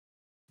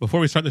Before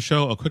we start the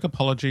show, a quick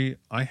apology.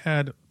 I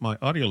had my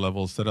audio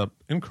levels set up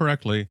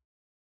incorrectly,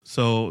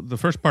 so the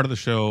first part of the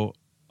show,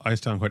 I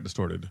sound quite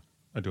distorted.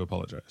 I do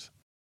apologize.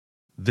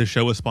 This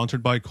show is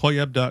sponsored by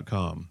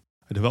Koyeb.com,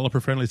 a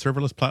developer-friendly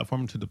serverless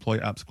platform to deploy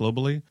apps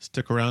globally.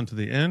 Stick around to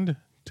the end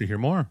to hear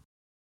more.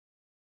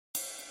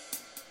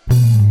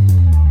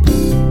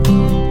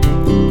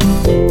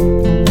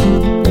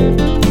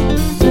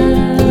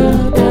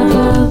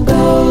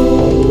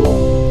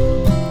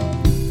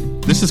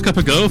 This is Cup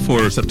of Go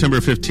for September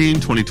 15,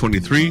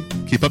 2023.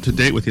 Keep up to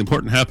date with the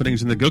important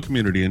happenings in the Go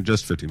community in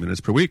just 50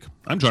 minutes per week.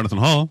 I'm Jonathan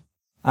Hall.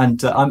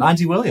 And I'm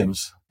Andy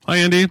Williams. Hi,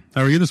 Andy.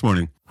 How are you this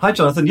morning? Hi,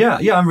 Jonathan. Yeah,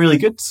 I'm really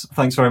good.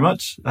 Thanks very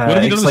much. What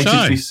have you done with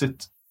Shy?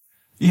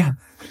 Yeah.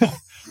 I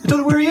don't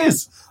know where he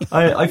is.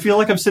 I feel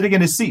like I'm sitting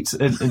in his seat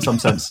in some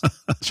sense.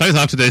 Shy's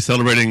off today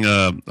celebrating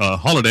a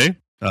holiday.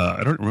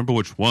 I don't remember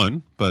which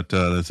one, but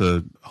there's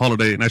a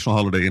national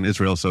holiday in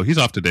Israel, so he's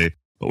off today.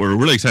 But we're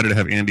really excited to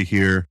have Andy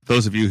here.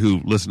 Those of you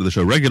who listen to the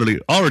show regularly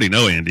already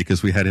know Andy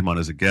because we had him on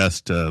as a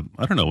guest. I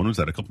don't know, when was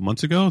that? A couple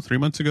months ago? 3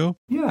 months ago?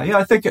 Yeah.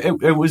 I think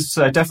it was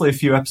definitely a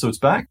few episodes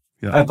back.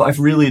 Yeah. But I've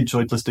really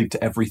enjoyed listening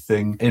to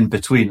everything in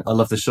between. I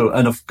love the show.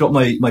 And I've got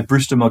my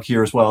Brewster mug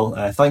here as well.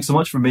 Thanks so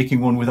much for making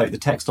one without the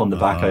text on the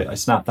back. I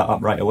snapped that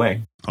up right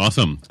away.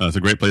 Awesome. It's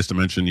a great place to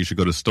mention you should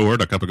go to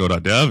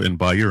store.cupago.dev and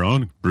buy your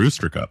own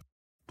Brewster cup.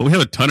 But we have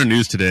a ton of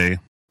news today.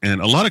 And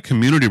a lot of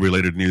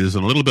community-related news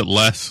and a little bit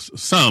less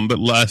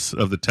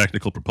of the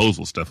technical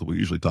proposal stuff that we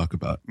usually talk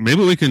about.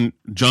 Maybe we can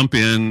jump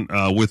in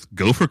with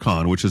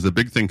GopherCon, which is the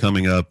big thing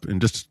coming up in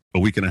just a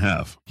week and a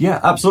half. Yeah,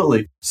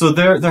 absolutely. So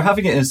they're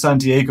having it in San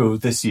Diego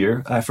this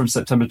year from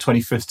September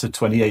 25th to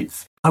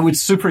 28th. I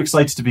was super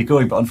excited to be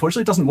going, but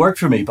unfortunately it doesn't work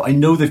for me. But I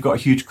know they've got a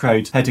huge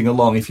crowd heading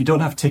along. If you don't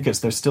have tickets,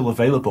 they're still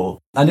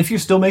available. And if you're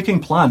still making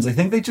plans, I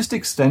think they just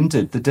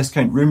extended the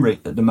discount room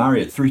rate at the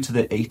Marriott through to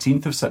the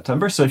 18th of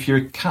September. So if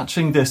you're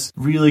catching this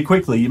really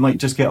quickly, you might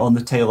just get on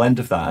the tail end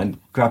of that and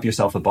grab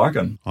yourself a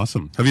bargain.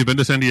 Awesome. Have you been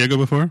to San Diego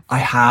before? I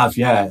have,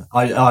 yeah.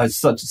 It's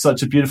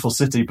such a beautiful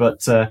city,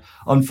 but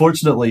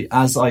unfortunately,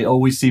 as I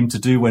always seem to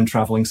do when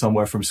traveling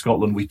somewhere from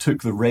Scotland, we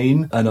took the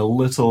rain and a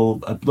little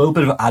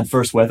bit of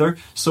adverse weather,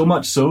 so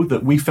much so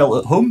that we felt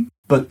at home,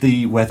 but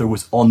the weather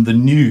was on the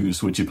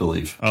news, would you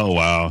believe? Oh,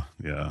 wow.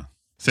 Yeah.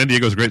 San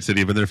Diego's a great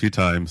city. I've been there a few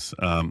times.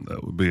 That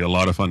would be a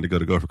lot of fun to go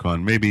to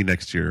GopherCon. Maybe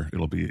next year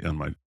it'll be on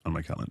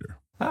my calendar.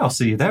 I'll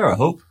see you there, I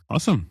hope.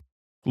 Awesome.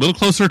 A little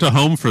closer to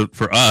home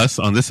for us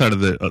on this side of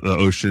the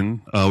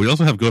ocean. We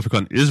also have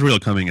GopherCon Israel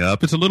coming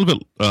up. It's a little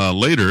bit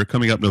later,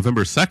 coming up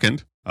November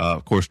 2nd.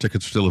 Of course,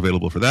 tickets are still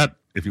available for that.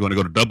 If you want to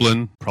go to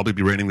Dublin, probably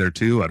be raining there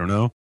too. I don't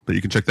know, but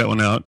you can check that one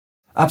out.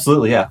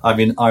 Absolutely, yeah. I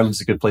mean,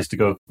 Ireland's a good place to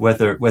go,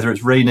 whether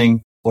it's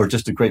raining or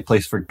just a great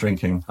place for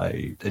drinking.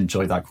 I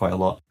enjoy that quite a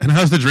lot. And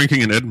how's the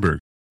drinking in Edinburgh?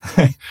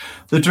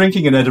 The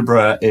drinking in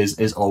Edinburgh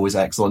is always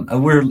excellent,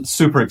 and we're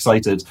super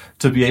excited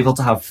to be able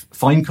to have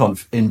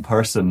FineConf in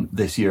person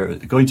this year,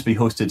 going to be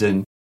hosted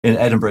in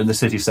Edinburgh in the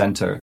city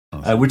centre.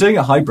 Awesome. We're doing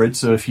a hybrid,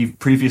 so if you've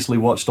previously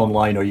watched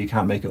online or you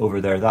can't make it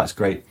over there, that's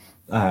great.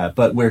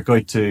 But we're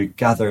going to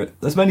gather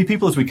as many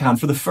people as we can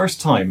for the first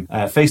time,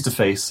 face to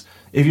face.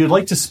 If you'd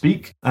like to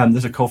speak,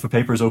 there's a call for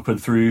papers open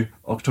through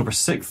October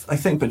 6th, I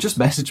think, but just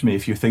message me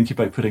if you're thinking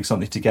about putting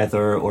something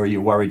together or you're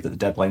worried that the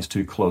deadline's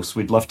too close.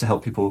 We'd love to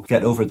help people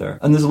get over there.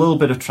 And there's a little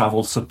bit of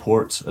travel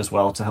support as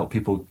well to help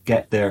people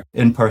get there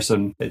in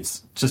person.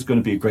 It's just going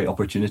to be a great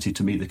opportunity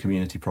to meet the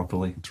community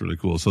properly. It's really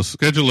cool. So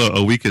schedule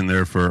a weekend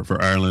there for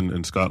Ireland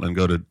and Scotland.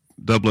 Go to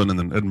Dublin and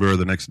then Edinburgh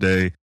the next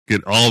day.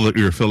 Get all of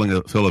your fill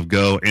of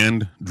Go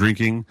and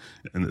drinking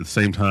at the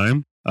same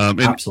time.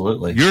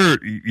 Absolutely.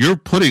 You're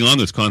putting on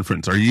this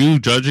conference. Are you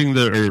judging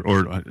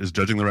or is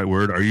judging the right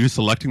word? Are you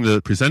selecting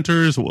the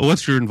presenters?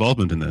 What's your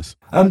involvement in this?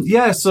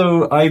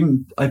 So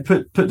I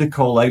put the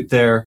call out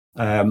there,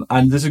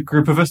 and there's a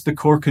group of us, the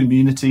core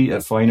community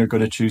at Fine, are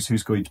going to choose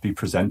who's going to be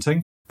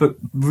presenting. But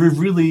we're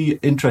really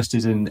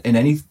interested in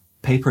any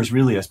papers,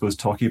 really, I suppose,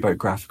 talking about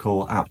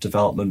graphical app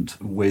development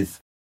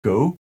with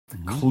Go.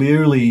 Mm-hmm.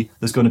 Clearly,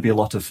 there's going to be a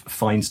lot of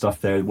fine stuff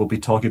there. We'll be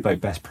talking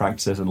about best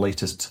practices and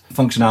latest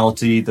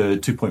functionality, the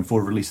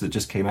 2.4 release that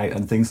just came out,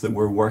 and things that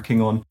we're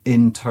working on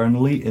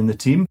internally in the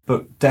team.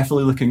 But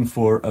definitely looking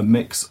for a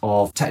mix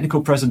of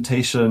technical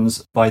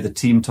presentations by the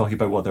team talking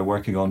about what they're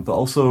working on, but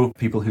also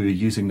people who are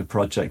using the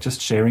project, just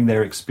sharing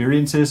their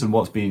experiences and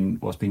what's been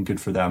good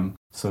for them.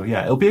 So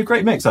yeah, it'll be a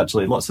great mix,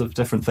 actually. Lots of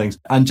different things.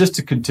 And just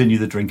to continue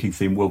the drinking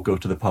theme, we'll go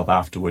to the pub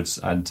afterwards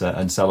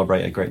and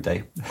celebrate a great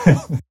day.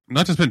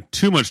 Not to spend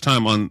too much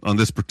time on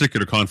this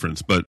particular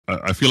conference, but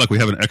I feel like we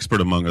have an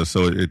expert among us,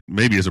 so it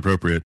maybe is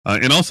appropriate.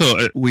 And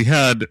also, we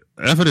had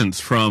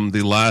evidence from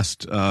the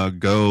last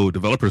Go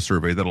developer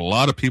survey that a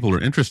lot of people are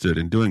interested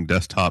in doing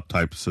desktop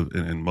types of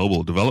and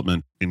mobile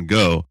development in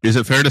Go. Is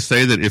it fair to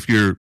say that if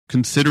you're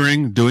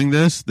considering doing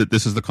this, that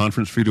this is the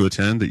conference for you to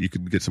attend, that you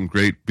could get some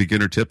great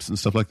beginner tips and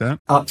stuff like that?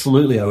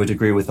 Absolutely, I would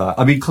agree with that.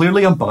 I mean,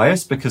 clearly I'm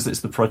biased because it's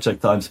the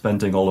project that I'm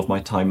spending all of my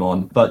time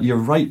on. But you're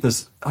right,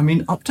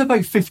 up to about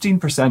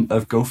 15%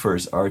 of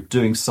Gophers are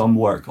doing some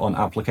work on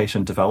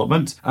application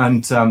development.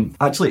 And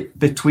actually,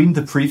 between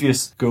the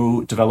previous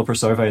Go developer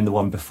survey and the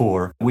one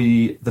before,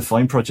 the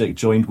Fine project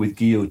joined with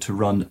Geo to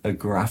run a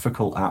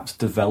graphical apps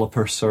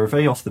developer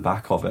survey off the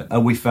back of it.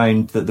 And we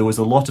found that there was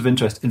a lot of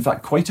interest. In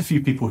fact, quite a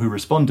few people who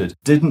responded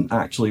didn't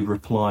actually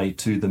reply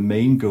to the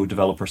main Go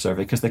developer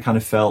survey because they kind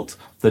of felt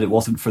that it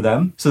wasn't for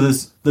them. So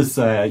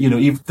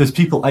there's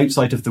people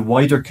outside of the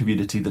wider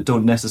community that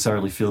don't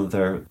necessarily feel that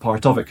they're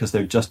part of it because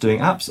they're just doing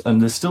apps,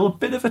 and there's still a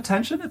bit of a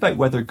tension about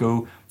whether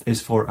Go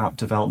is for app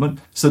development.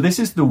 So this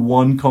is the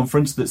one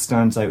conference that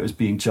stands out as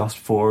being just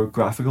for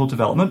graphical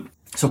development.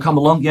 So come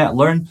along,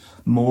 learn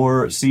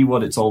more, see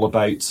what it's all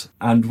about,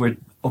 and we're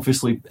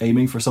obviously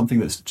aiming for something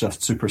that's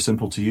just super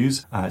simple to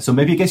use. So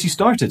maybe it gets you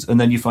started, and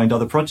then you find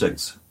other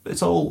projects.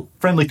 It's all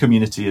friendly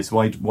community. It's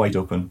wide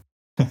open.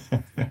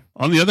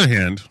 On the other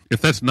hand,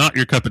 if that's not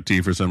your cup of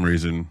tea for some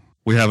reason,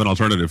 we have an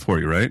alternative for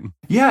you, right?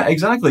 Yeah,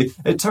 exactly.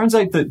 It turns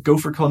out that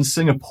GopherCon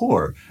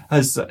Singapore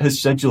has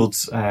scheduled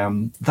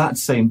that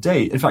same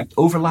day, in fact,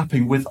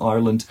 overlapping with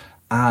Ireland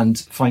and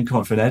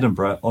FineConf in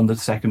Edinburgh on the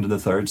 2nd and the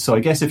 3rd. So I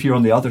guess if you're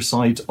on the other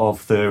side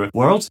of the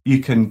world, you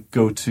can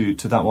go to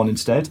that one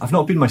instead. I've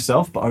not been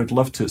myself, but I would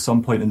love to at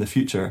some point in the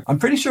future. I'm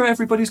pretty sure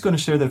everybody's going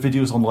to share their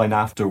videos online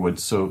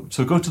afterwards. So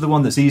go to the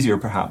one that's easier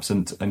perhaps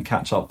and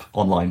catch up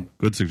online.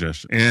 Good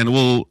suggestion. And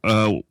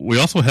we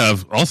also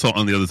have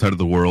on the other side of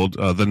the world,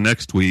 the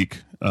next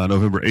week,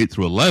 November 8th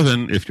through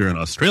 11, if you're in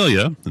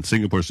Australia, and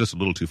Singapore's just a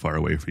little too far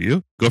away for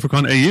you,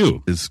 GopherCon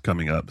AU is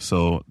coming up.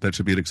 So that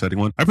should be an exciting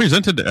one. I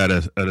presented at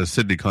a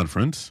Sydney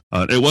conference.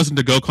 It wasn't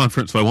a Go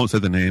conference, so I won't say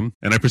the name.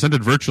 And I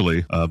presented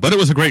virtually, but it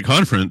was a great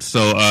conference.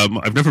 So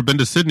I've never been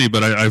to Sydney,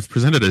 but I've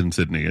presented in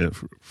Sydney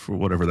for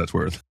whatever that's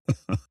worth.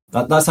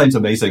 That sounds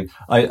amazing.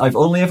 I've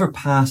only ever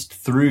passed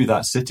through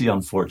that city,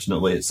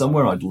 unfortunately. It's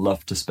somewhere I'd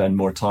love to spend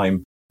more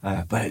time.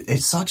 But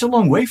it's such a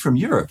long way from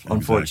Europe,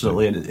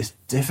 unfortunately, exactly. And it's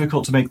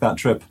difficult to make that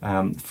trip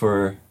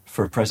for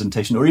a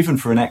presentation or even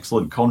for an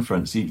excellent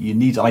conference. You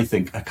need, I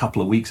think, a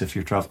couple of weeks if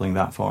you're traveling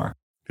that far.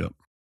 Yep.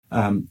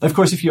 Of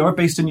course, if you are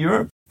based in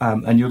Europe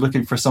and you're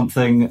looking for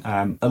something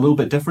a little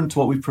bit different to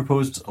what we've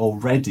proposed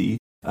already,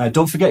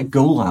 don't forget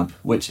GoLab,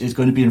 which is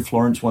going to be in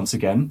Florence once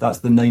again. That's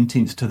the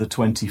 19th to the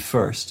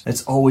 21st.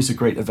 It's always a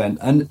great event,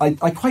 and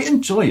I quite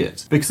enjoy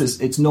it because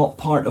it's not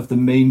part of the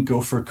main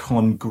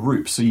GopherCon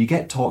group, so you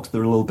get talks that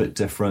are a little bit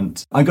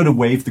different. I'm going to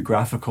wave the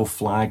graphical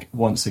flag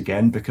once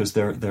again because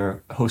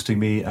they're hosting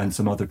me and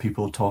some other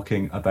people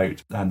talking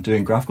about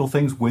doing graphical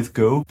things with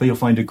Go, but you'll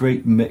find a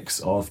great mix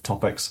of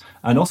topics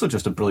and also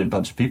just a brilliant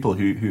bunch of people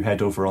who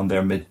head over on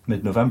there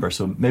mid-November,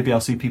 so maybe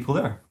I'll see people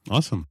there.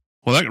 Awesome.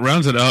 Well, that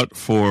rounds it out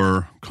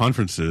for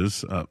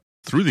conferences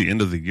through the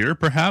end of the year,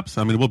 perhaps.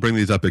 I mean, we'll bring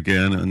these up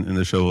again in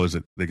the show as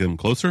they get them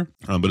closer.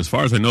 But as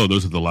far as I know,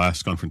 those are the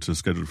last conferences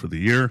scheduled for the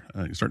year.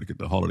 You start to get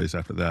the holidays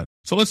after that.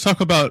 So let's talk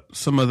about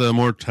some of the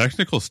more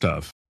technical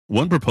stuff.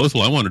 One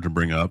proposal I wanted to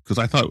bring up, because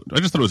I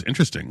just thought it was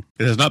interesting.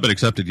 It has not been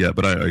accepted yet,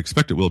 but I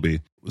expect it will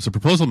be. It's a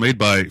proposal made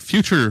by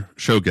future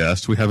show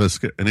guest. We have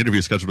an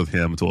interview scheduled with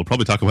him, so we'll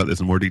probably talk about this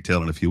in more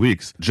detail in a few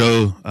weeks.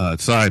 Joe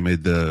Tsai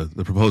made the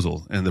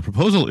proposal, and the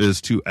proposal is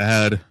to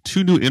add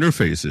 2 new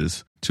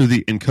interfaces to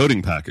the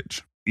encoding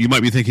package. You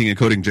might be thinking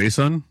encoding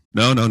JSON.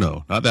 No,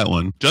 not that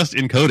one. Just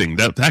encoding,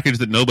 that package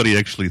that nobody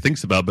actually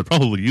thinks about, but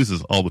probably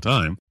uses all the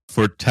time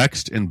for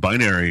text and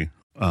binary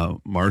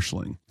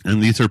marshalling.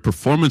 And these are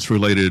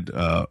performance-related,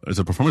 as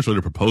a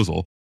performance-related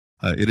proposal.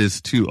 It is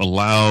to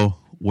allow,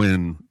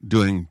 when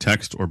doing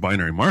text or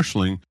binary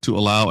marshalling, to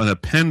allow an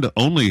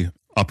append-only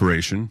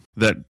operation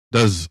that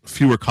does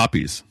fewer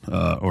copies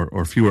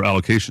or fewer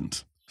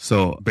allocations.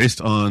 So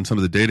based on some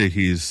of the data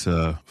he's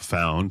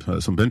found,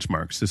 some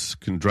benchmarks, this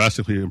can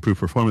drastically improve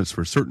performance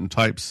for certain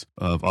types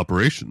of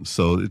operations.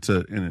 So it's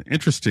an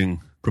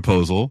interesting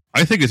proposal.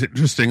 I think it's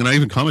interesting, and I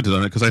even commented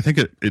on it because I think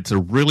it's a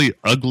really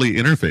ugly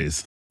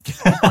interface.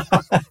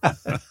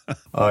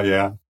 Oh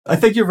yeah, I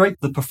think you're right.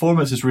 The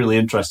performance is really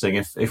interesting.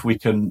 If we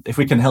can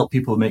help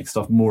people make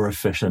stuff more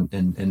efficient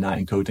in that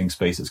encoding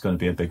space, it's going to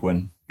be a big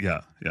win.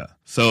 Yeah.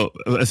 So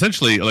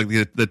essentially, like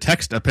the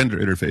text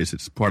appender interface,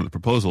 it's part of the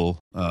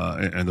proposal,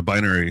 and the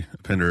binary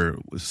appender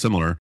was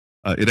similar.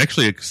 It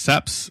actually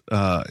accepts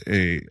a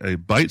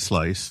byte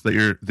slice that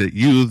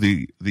you,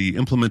 the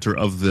implementer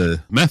of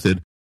the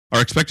method,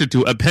 are expected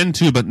to append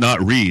to but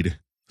not read.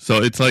 So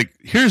it's like,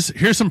 here's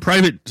some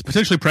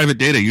potentially private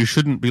data you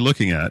shouldn't be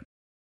looking at.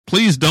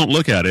 Please don't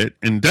look at it,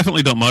 and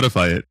definitely don't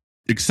modify it,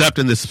 except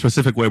in this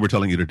specific way we're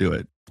telling you to do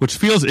it, which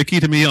feels icky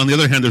to me. On the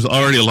other hand, there's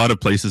already a lot of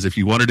places, if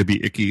you wanted to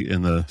be icky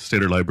in the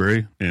Stater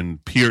library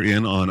and peer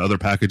in on other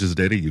packages of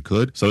data, you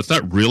could. So it's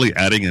not really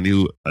adding a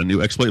new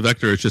exploit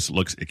vector. It just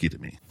looks icky to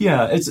me.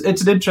 Yeah, it's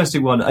an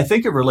interesting one. I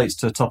think it relates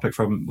to a topic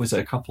from, was it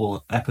a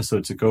couple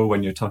episodes ago,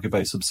 when you're talking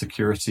about some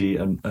security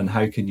and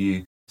how can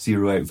you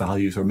zero out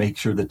values or make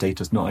sure the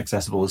data is not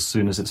accessible as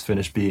soon as it's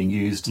finished being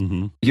used.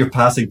 You're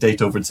passing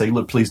data over and saying,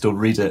 look, please don't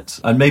read it.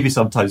 And maybe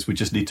sometimes we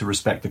just need to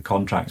respect the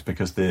contract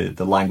because the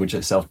language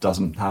itself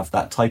doesn't have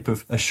that type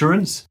of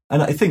assurance.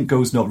 And I think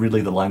Go's not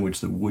really the language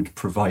that would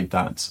provide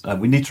that.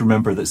 We need to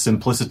remember that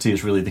simplicity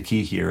is really the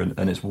key here,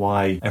 and it's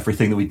why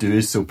everything that we do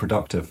is so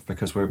productive,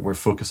 because we're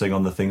focusing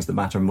on the things that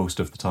matter most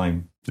of the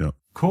time. Yeah.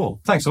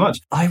 Cool. Thanks so much.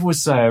 I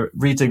was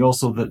reading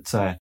also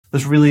that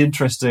this really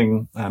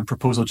interesting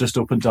proposal just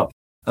opened up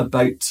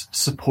about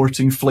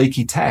supporting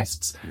flaky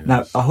tests. Yes.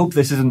 Now, I hope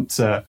this isn't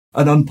an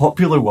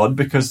unpopular one,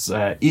 because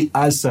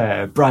as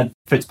Brad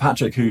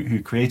Fitzpatrick,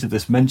 who created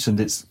this, mentioned,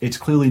 it's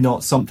clearly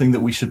not something that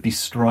we should be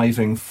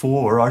striving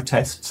for. Our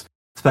tests,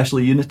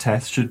 especially unit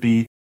tests, should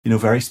be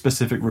very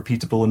specific,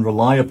 repeatable, and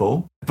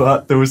reliable.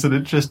 But there was an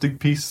interesting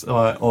piece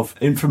of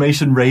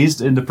information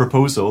raised in the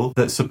proposal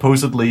that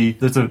supposedly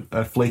there's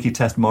a flaky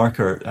test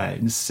marker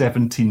in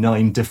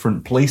 79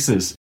 different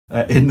places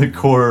in the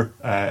core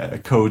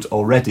code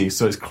already.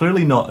 So it's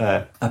clearly not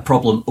a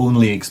problem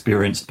only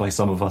experienced by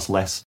some of us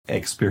less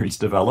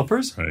experienced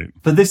developers. Right.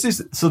 But this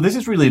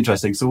is really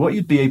interesting. So what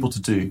you'd be able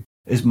to do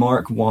is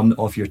mark one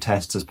of your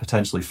tests as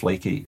potentially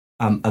flaky.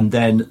 And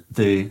then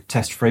the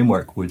test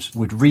framework would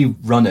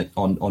rerun it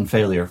on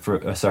failure for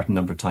a certain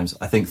number of times.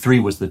 I think 3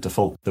 was the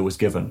default that was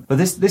given. But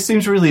this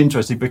seems really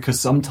interesting, because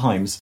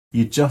sometimes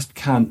you just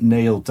can't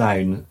nail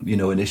down,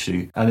 an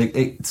issue. And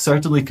it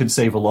certainly can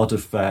save a lot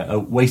of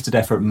wasted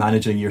effort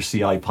managing your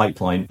CI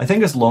pipeline. I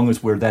think as long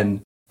as we're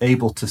then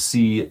able to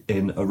see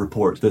in a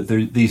report that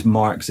these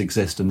marks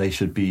exist and they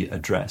should be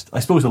addressed.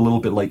 I suppose a little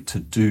bit like to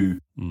do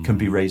can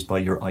be raised by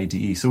your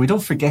IDE. So we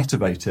don't forget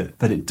about it,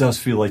 but it does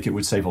feel like it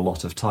would save a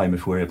lot of time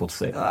if we're able to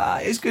say,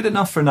 it's good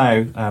enough for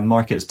now,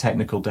 mark it as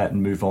technical debt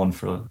and move on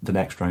for the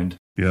next round.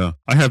 Yeah,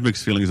 I have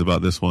mixed feelings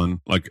about this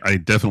one. Like, I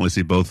definitely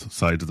see both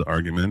sides of the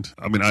argument.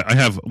 I mean, I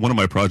have one of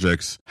my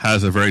projects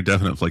has a very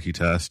definite flaky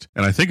test,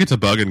 and I think it's a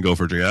bug in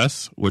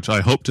Gopher.js, which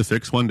I hope to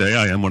fix one day.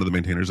 I am one of the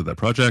maintainers of that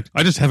project.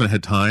 I just haven't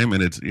had time,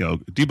 and it's,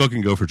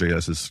 debugging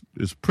Gopher.js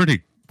is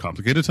pretty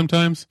complicated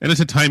sometimes, and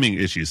it's a timing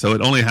issue, so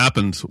it only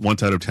happens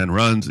once out of 10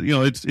 runs.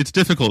 It's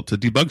difficult to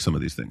debug some of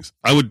these things.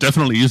 I would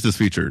definitely use this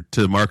feature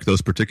to mark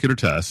those particular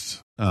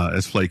tests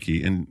as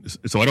flaky, and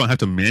so I don't have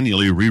to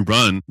manually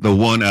rerun the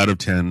 1 out of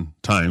 10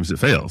 times it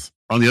fails.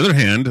 On the other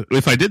hand,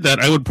 if I did that,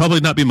 I would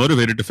probably not be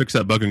motivated to fix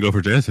that bug in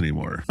Gopher.js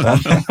anymore.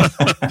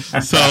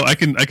 So I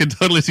can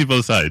totally see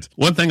both sides.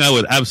 One thing I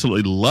would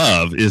absolutely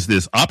love is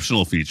this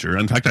optional feature.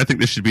 In fact, I think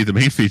this should be the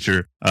main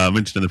feature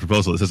mentioned in the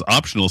proposal. It says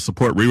optional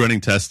support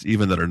rerunning tests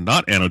even that are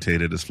not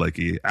annotated as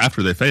flaky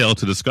after they fail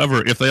to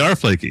discover if they are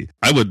flaky.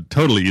 I would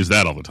totally use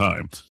that all the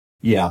time.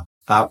 Yeah.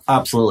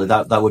 Absolutely,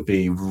 that would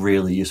be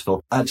really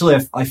useful. Actually,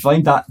 I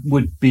find that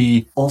would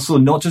be also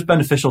not just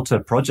beneficial to a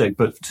project,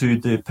 but to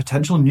the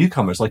potential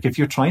newcomers. Like if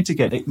you're trying to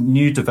get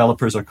new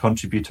developers or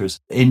contributors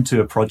into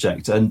a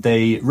project and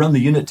they run the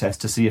unit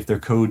test to see if their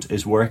code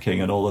is working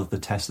and all of the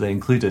tests they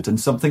included, and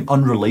something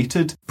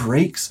unrelated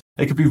breaks,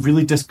 it could be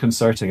really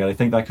disconcerting. And I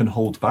think that can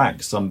hold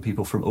back some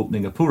people from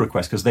opening a pull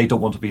request because they don't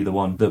want to be the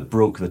one that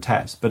broke the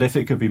test. But if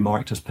it could be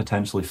marked as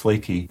potentially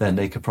flaky, then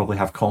they could probably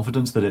have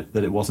confidence that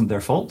it wasn't their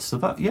fault. So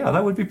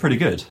that would be pretty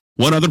good.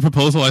 One other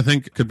proposal I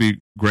think could be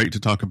great to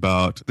talk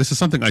about. This is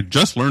something I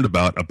just learned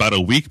about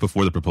a week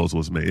before the proposal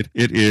was made.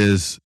 It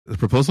is the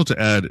proposal to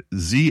add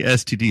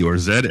ZSTD or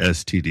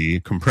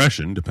ZSTD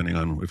compression, depending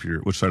on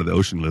which side of the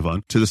ocean you live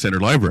on, to the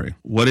standard library.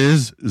 What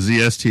is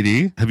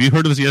ZSTD? Have you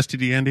heard of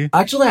ZSTD, Andy?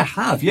 Actually, I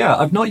have, yeah.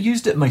 I've not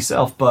used it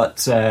myself, but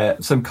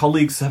some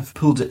colleagues have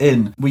pulled it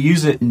in. We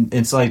use it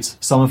inside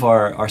some of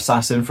our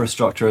SaaS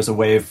infrastructure as a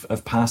way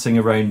of passing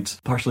around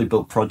partially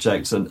built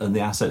projects and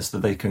the assets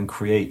that they can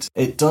create.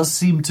 It does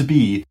seem to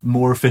be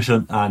more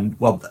efficient and,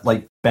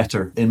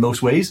 better in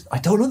most ways. I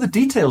don't know the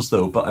details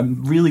though, but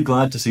I'm really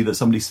glad to see that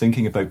somebody's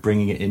thinking about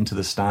bringing it into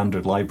the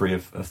standard library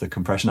of the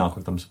compression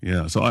algorithms.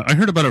 Yeah, so I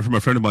heard about it from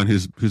a friend of mine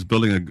who's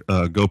building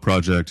a Go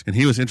project, and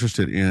he was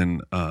interested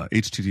in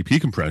HTTP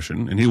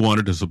compression, and he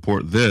wanted to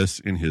support this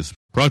in his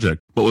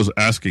project, but was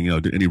asking,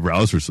 do any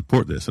browsers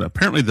support this? And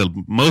apparently the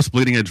most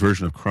bleeding edge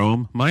version of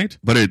Chrome might,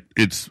 but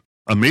it's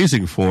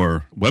amazing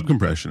for web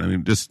compression. I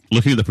mean, just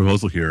looking at the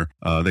proposal here,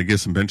 they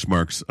give some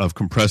benchmarks of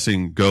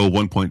compressing Go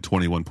 1.20,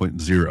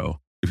 1.0.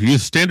 If you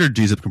use standard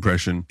gzip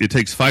compression, it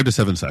takes 5 to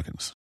 7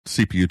 seconds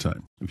CPU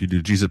time. If you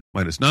do gzip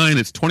 -9,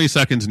 it's 20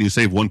 seconds and you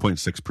save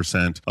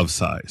 1.6% of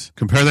size.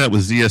 Compare that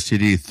with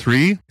ZSTD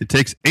 3. It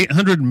takes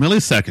 800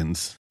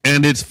 milliseconds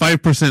and it's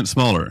 5%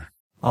 smaller.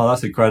 Oh,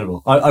 that's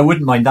incredible. I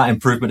wouldn't mind that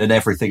improvement in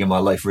everything in my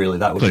life, really.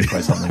 That would be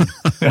quite something.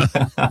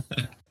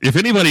 If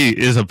anybody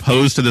is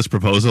opposed to this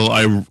proposal,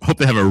 I hope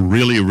they have a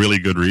really, really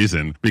good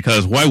reason,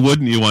 because why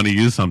wouldn't you want to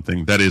use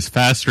something that is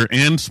faster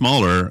and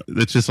smaller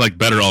that's just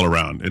better all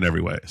around in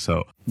every way?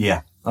 So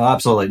yeah. Oh,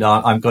 absolutely.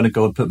 No, I'm going to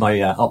go and put my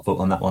upvote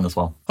on that one as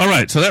well. All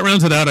right. So that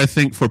rounds it out, I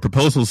think, for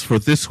proposals for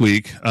this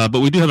week. But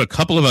we do have a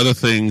couple of other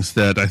things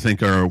that I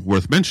think are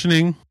worth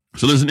mentioning.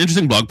 So there's an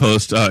interesting blog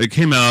post. It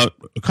came out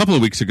a couple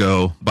of weeks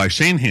ago by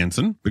Shane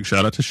Hansen. Big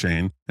shout out to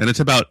Shane. and it's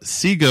about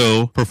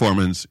Seego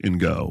performance in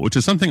Go, which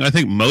is something I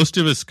think most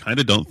of us kind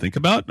of don't think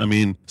about. I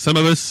mean,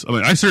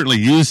 I certainly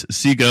use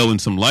Seego in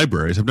some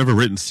libraries. I've never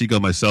written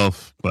Seego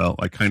myself. Well,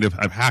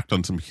 I've hacked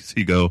on some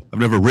Seego. I've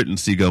never written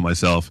Seego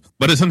myself,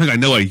 but it's something I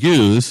know I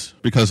use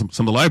because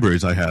some of the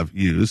libraries I have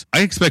use.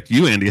 I expect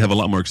you, Andy, have a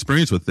lot more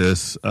experience with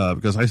this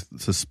because I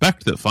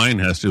suspect that Fine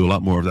has to do a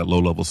lot more of that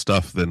low-level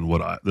stuff than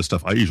the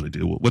stuff I usually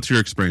do. What's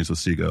your experience with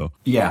Seego?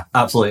 Yeah,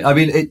 absolutely. I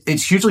mean,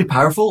 it's hugely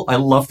powerful. I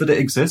love that it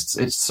exists.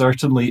 It's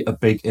certainly a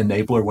big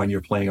enabler when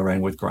you're playing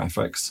around with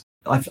graphics.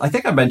 I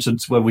think I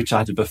mentioned when we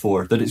chatted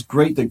before that it's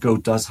great that Go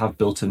does have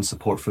built-in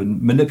support for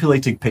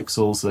manipulating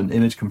pixels and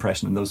image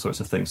compression and those sorts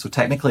of things. So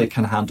technically it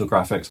can handle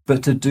graphics,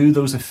 but to do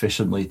those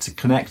efficiently, to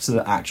connect to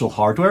the actual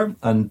hardware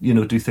and,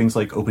 do things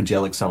like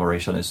OpenGL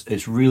acceleration,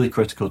 it's really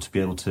critical to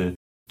be able to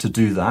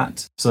do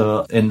that.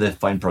 So in the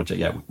Fine project,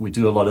 yeah, we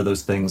do a lot of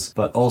those things,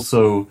 but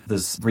also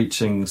there's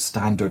reaching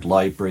standard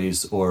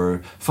libraries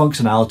or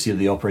functionality at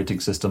the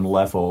operating system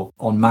level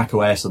on Mac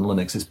OS and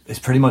Linux is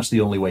pretty much the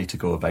only way to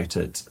go about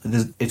it.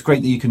 It's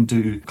great that you can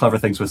do clever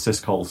things with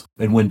syscalls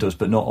in Windows,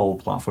 but not all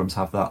platforms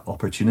have that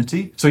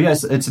opportunity. So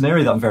yes, it's an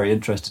area that I'm very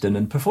interested in,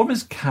 and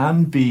performance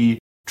can be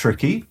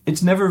tricky.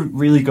 It's never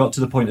really got to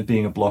the point of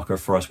being a blocker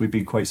for us. We've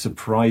been quite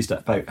surprised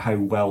about how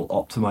well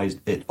optimized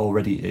it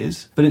already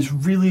is. But it's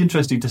really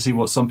interesting to see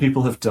what some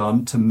people have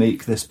done to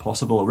make this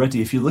possible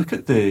already. If you look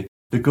at the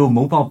Go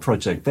mobile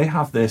project, they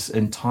have this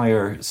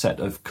entire set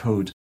of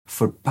code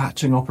for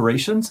batching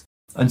operations.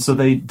 And so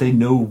they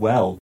know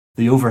well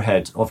the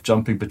overhead of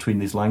jumping between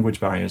these language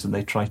barriers, and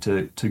they try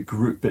to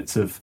group bits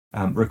of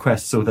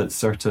requests so that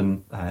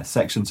certain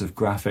sections of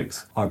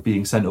graphics are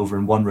being sent over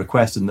in one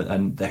request, and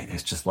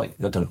it's just like,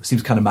 I don't know, it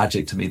seems kind of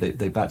magic to me.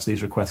 They batch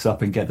these requests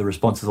up and get the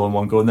responses on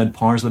one go and then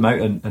parse them out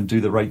and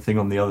do the right thing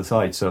on the other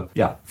side. So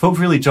yeah, folks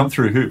really jump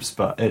through hoops,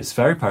 but it's a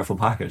very powerful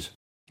package.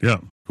 Yeah,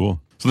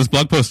 cool. So this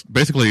blog post,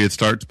 basically it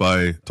starts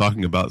by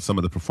talking about some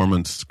of the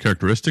performance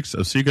characteristics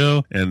of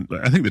Seego. And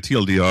I think the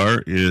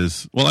TLDR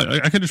is, well,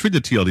 I can just read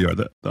the TLDR.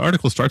 The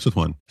article starts with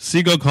one.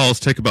 Seego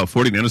calls take about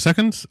 40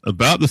 nanoseconds,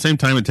 about the same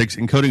time it takes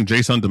encoding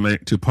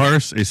JSON to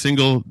parse a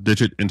single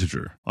digit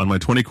integer. On my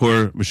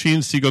 20-core machine,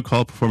 Seego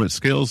call performance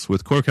scales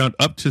with core count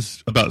up to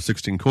about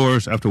 16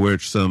 cores, after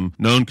which some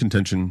known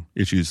contention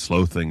issues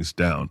slow things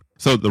down.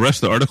 So the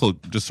rest of the article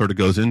just sort of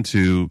goes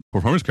into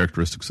performance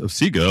characteristics of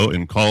Seego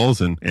and calls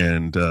and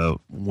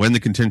when the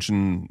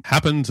contention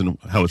happens and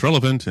how it's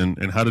relevant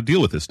and how to deal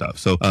with this stuff.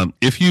 So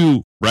if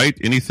you write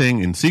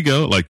anything in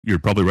Seego, like you're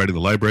probably writing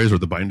the libraries or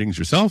the bindings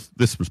yourself,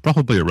 this was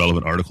probably a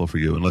relevant article for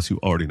you, unless you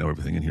already know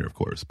everything in here, of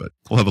course. But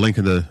we'll have a link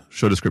in the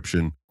show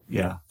description.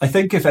 Yeah, I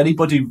think if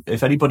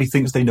anybody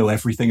thinks they know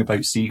everything about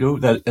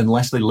Seego, that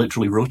unless they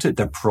literally wrote it,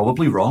 they're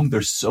probably wrong.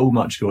 There's so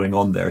much going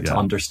on there to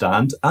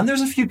understand, and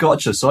there's a few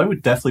gotchas. So I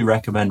would definitely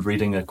recommend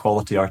reading a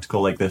quality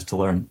article like this to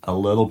learn a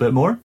little bit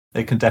more.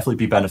 It can definitely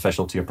be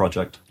beneficial to your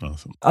project.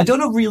 Awesome. I don't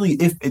know really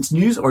if it's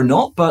news or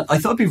not, but I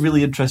thought it'd be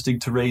really interesting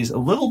to raise a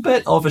little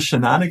bit of a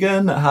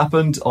shenanigan that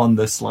happened on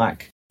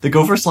the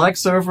Gopher Slack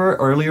server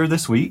earlier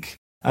this week.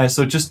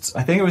 So just,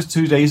 I think it was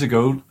 2 days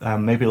ago,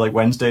 maybe like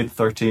Wednesday the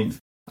 13th.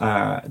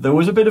 There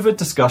was a bit of a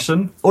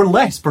discussion, or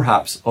less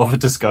perhaps of a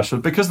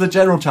discussion, because the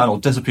general channel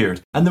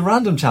disappeared and the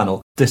random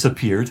channel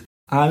disappeared.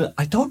 And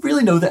I don't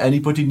really know that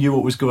anybody knew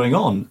what was going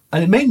on.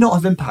 And it may not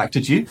have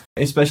impacted you,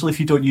 especially if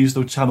you don't use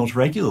those channels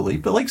regularly.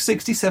 But like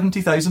 60,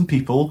 70,000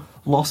 people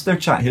lost their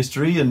chat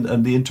history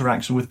and the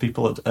interaction with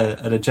people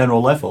at a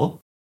general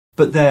level.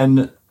 But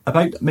then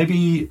about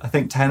maybe, I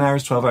think 10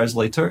 hours, 12 hours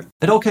later,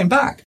 it all came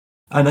back.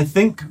 And I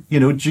think,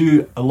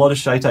 due a lot of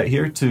shout out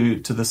here to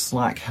the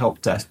Slack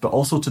help desk, but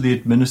also to the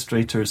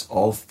administrators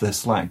of the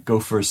Slack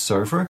Gophers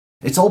server.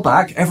 It's all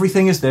back.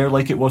 Everything is there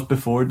like it was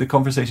before. The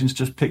conversations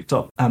just picked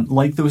up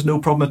like there was no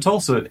problem at all.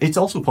 So it's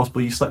also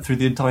possible you slept through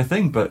the entire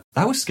thing, but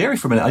that was scary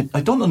for a minute. I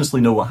don't honestly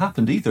know what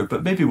happened either,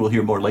 but maybe we'll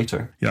hear more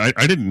later. Yeah,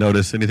 I didn't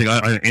notice anything.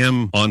 I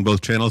am on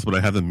both channels, but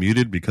I have them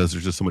muted because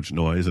there's just so much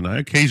noise, and I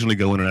occasionally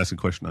go in and ask a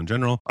question on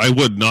general. I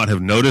would not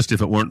have noticed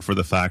if it weren't for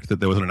the fact that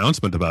there was an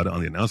announcement about it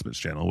on the announcements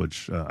channel,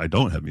 which I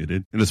don't have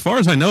muted. And as far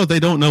as I know, they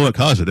don't know what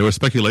caused it. There was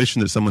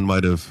speculation that someone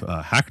might have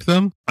hacked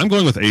them. I'm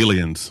going with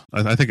aliens.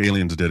 I think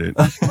aliens did it.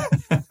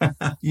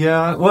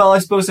 Yeah, well, I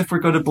suppose if we're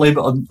going to blame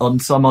it on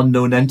some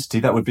unknown entity,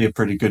 that would be a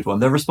pretty good one.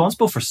 They're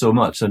responsible for so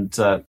much, and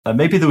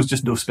maybe there was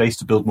just no space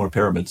to build more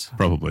pyramids.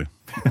 Probably.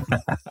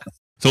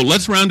 So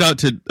let's round out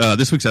to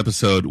this week's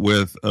episode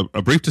with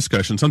a brief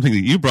discussion, something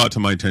that you brought to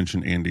my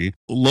attention, Andy,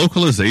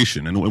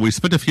 localization. And we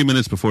spent a few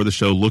minutes before the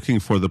show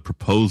looking for the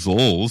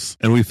proposals,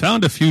 and we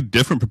found a few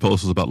different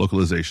proposals about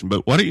localization.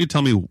 But why don't you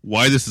tell me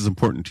why this is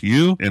important to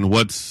you and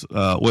why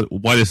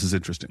this is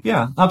interesting?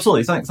 Yeah,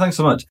 absolutely. Thanks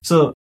so much.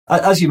 So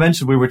As you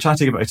mentioned, we were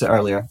chatting about it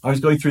earlier. I was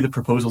going through the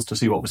proposals to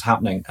see what was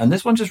happening, and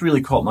this one just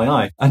really caught my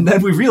eye. And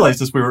then we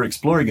realized as we were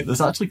exploring it,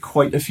 there's actually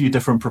quite a few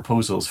different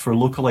proposals for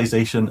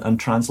localization and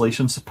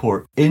translation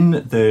support in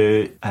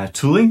the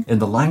tooling, in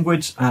the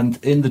language, and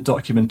in the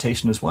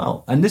documentation as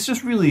well. And this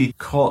just really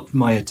caught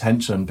my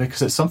attention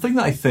because it's something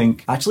that I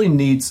think actually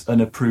needs an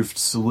approved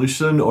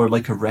solution or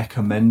like a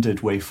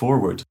recommended way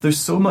forward. There's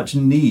so much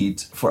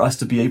need for us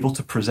to be able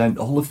to present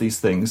all of these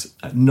things,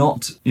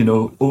 not,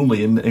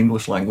 only in the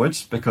English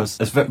language, because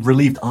as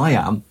relieved I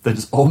am that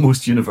it's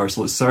almost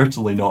universal. It's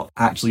certainly not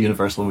actually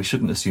universal, and we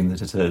shouldn't assume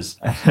that it is.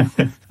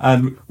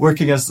 And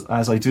working as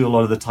I do a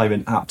lot of the time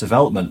in app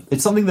development,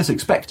 it's something that's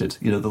expected.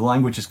 The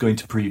language is going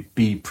to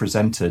be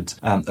presented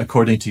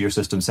according to your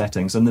system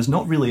settings, and there's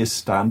not really a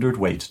standard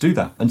way to do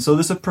that. And so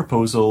there's a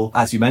proposal,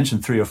 as you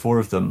mentioned, 3 or 4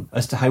 of them,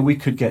 as to how we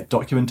could get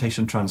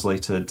documentation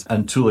translated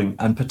and tooling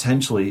and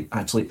potentially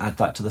actually add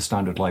that to the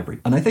standard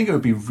library. And I think it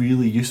would be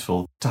really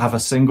useful to have a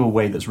single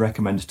way that's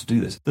recommended to do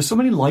this. There's so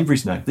many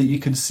libraries now that you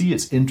can see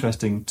it's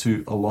interesting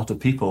to a lot of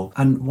people.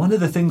 And one of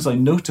the things I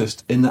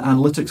noticed in the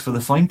analytics for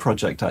the Find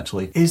project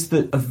actually is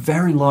that a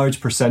very large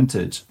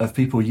percentage of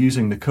people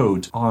using the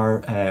code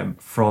are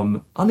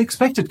from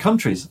unexpected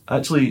countries.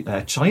 Actually,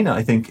 China,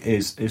 I think,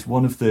 is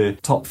one of the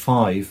top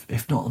 5,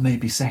 if not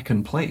maybe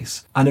second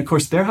place. And of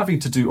course, they're having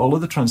to do all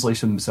of the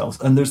translation themselves.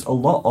 And there's a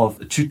lot of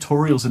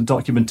tutorials and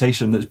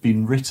documentation that's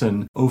been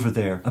written over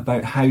there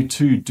about how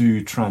to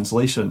do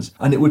translations.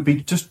 And it would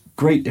be just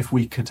great if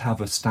we could have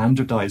a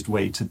standardized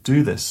way to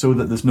do this so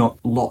that there's not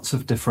lots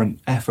of different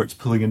efforts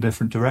pulling in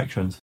different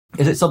directions.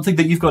 Is it something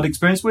that you've got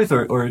experience with,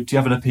 or do you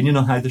have an opinion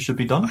on how this should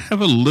be done? I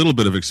have a little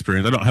bit of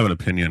experience. I don't have an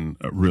opinion,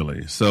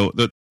 really. So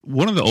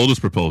one of the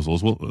oldest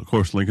proposals, we'll, of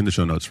course, link in the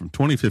show notes, from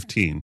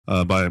 2015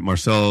 by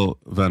Marcel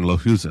van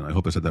Lohuizen, I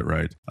hope I said that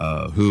right,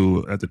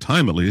 who at the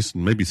time at least,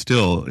 and maybe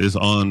still, is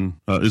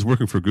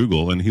working for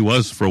Google, and he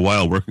was for a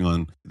while working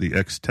on the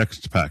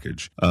X-Text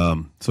package.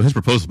 So his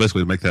proposal is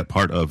basically to make that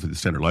part of the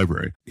standard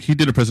library. He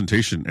did a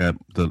presentation at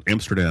the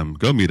Amsterdam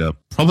Go meetup,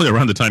 probably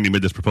around the time he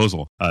made this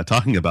proposal,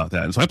 talking about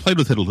that. And so I played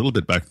with it a little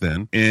bit back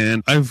then,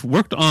 and I've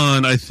worked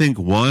on, I think,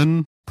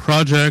 one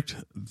project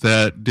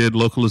that did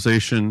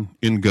localization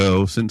in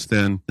Go since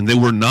then, and they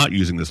were not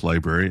using this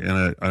library,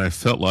 and I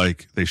felt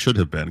like they should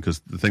have been, because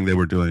the thing they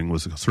were doing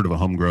was sort of a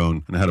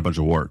homegrown and it had a bunch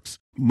of warts.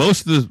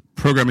 Most of the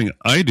programming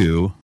I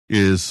do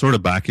is sort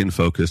of back-end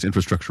focused,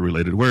 infrastructure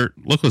related, where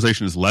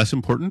localization is less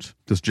important,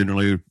 just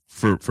generally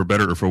for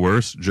better or for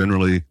worse.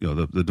 Generally,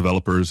 the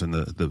developers and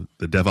the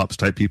DevOps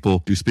type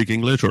people do speak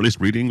English, or at least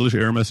read English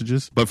error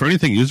messages. But for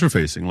anything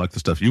user-facing, like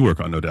the stuff you work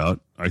on, no doubt,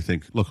 I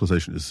think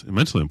localization is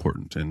immensely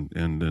important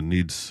and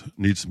needs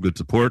some good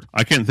support.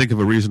 I can't think of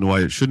a reason why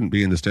it shouldn't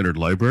be in the standard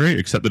library,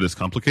 except that it's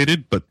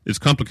complicated, but it's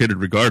complicated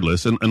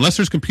regardless. And unless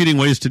there's competing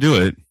ways to do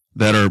it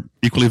that are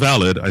equally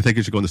valid, I think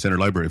it should go in the standard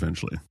library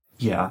eventually.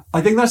 Yeah, I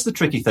think that's the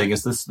tricky thing,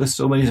 is there's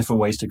so many different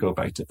ways to go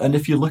about it. And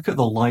if you look at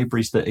the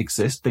libraries that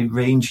exist, they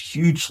range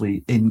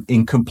hugely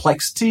in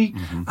complexity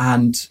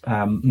and,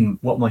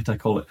 what might I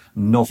call it,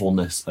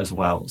 novelness as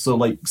well. So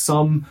like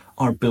some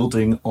are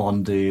building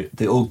on the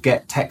old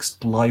get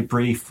text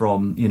library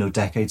from,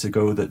 decades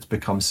ago that's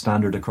become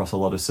standard across a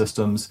lot of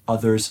systems.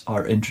 Others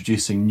are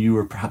introducing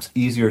newer, perhaps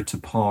easier to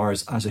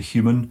parse as a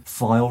human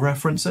file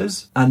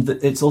references. And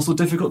it's also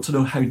difficult to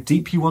know how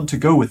deep you want to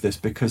go with this,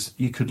 because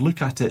you could look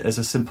at it as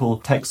a simple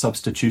text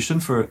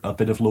substitution for a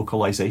bit of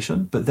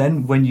localization. But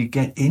then when you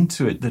get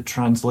into it, the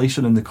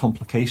translation and the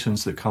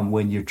complications that come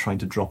when you're trying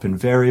to drop in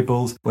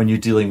variables, when you're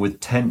dealing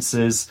with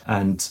tenses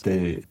and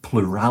the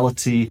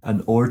plurality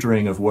and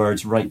ordering of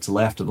words right to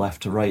left and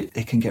left to right,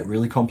 it can get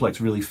really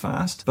complex really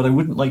fast. But I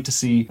wouldn't like to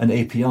see an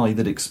API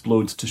that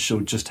explodes to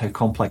show just how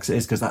complex it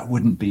is, because that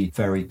wouldn't be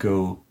very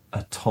Go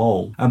at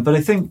all. But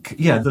I think,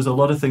 there's a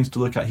lot of things to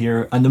look at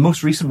here. And the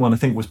most recent one, I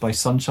think, was by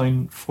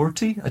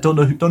Sunshine40. I don't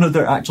know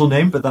their actual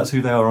name, but that's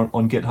who they are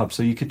on GitHub.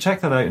 So you could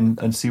check that out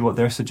and see what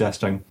they're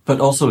suggesting.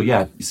 But also,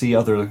 see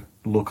other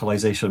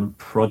localization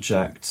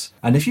projects.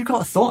 And if you've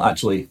got a thought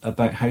actually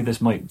about how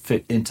this might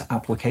fit into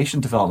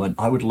application development,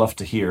 I would love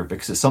to hear,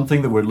 because it's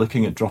something that we're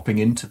looking at dropping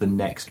into the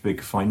next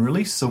big Find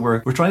release. So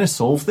we're trying to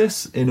solve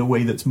this in a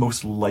way that's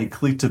most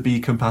likely to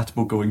be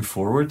compatible going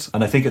forward.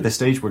 And I think at this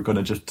stage, we're going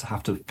to just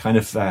have to kind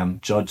of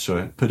judge,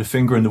 or put a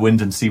finger in the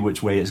wind and see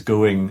which way it's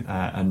going,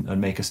 and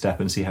make a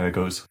step and see how it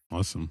goes.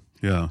 Awesome.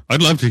 Yeah.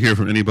 I'd love to hear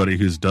from anybody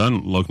who's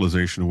done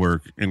localization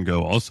work in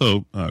Go.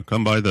 Also,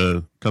 come by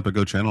the Cup of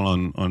Go channel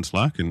on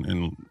Slack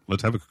and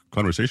let's have a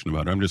conversation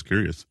about it. I'm just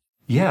curious.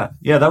 Yeah,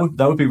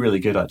 that would be really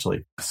good,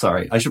 actually.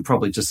 Sorry, I should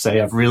probably just say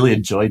I've really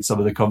enjoyed some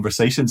of the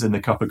conversations in the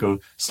Cup of Go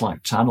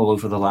Slack channel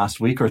over the last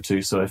week or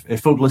two. So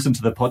if folk listen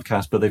to the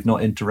podcast but they've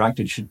not interacted,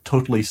 you should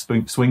totally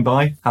swing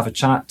by, have a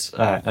chat,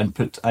 and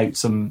put out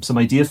some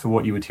ideas for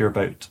what you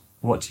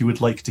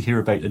would like to hear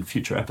about in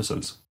future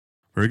episodes.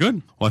 Very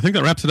good. Well, I think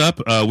that wraps it up.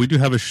 We do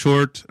have a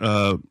short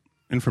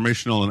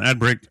informational and ad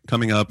break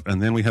coming up,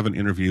 and then we have an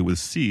interview with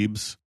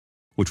Seebs,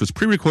 which was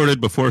pre-recorded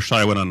before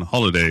Shai went on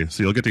holiday.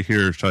 So you'll get to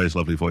hear Shai's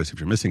lovely voice if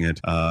you're missing it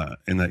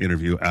in that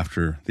interview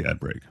after the ad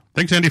break.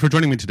 Thanks, Andy, for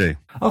joining me today.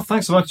 Oh,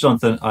 thanks so much,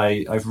 Jonathan.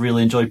 I've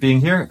really enjoyed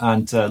being here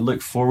and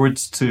look forward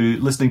to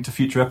listening to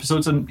future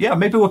episodes. And yeah,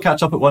 maybe we'll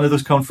catch up at one of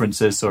those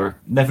conferences, or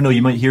never know,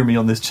 you might hear me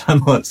on this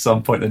channel at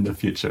some point in the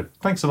future.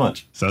 Thanks so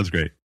much. Sounds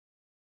great.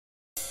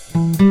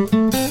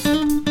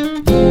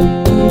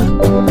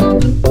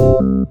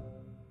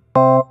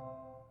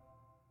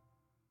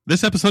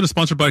 This episode is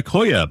sponsored by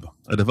Koyab,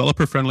 a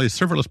developer-friendly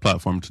serverless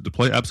platform to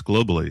deploy apps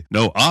globally.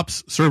 No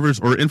ops, servers,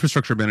 or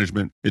infrastructure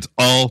management. It's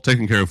all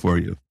taken care of for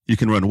you. You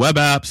can run web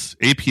apps,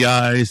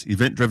 APIs,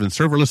 event-driven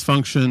serverless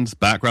functions,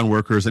 background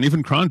workers, and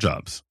even cron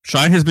jobs.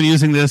 Shai has been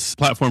using this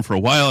platform for a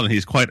while, and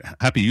he's quite a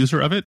happy user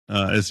of it,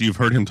 as you've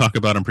heard him talk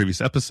about in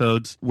previous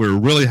episodes. We're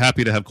really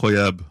happy to have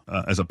Koyab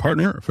as a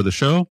partner for the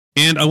show.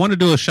 And I want to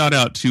do a shout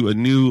out to a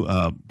new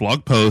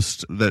blog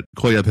post that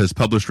Koyab has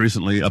published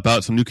recently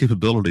about some new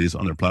capabilities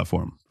on their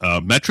platform.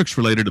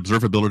 Metrics-related,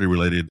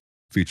 observability-related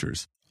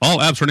features. All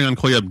apps running on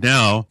Koyab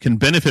now can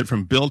benefit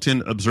from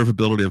built-in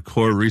observability of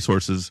core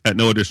resources at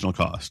no additional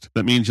cost.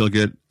 That means you'll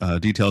get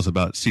details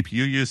about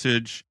CPU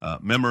usage,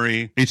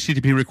 memory,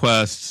 HTTP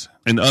requests,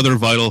 and other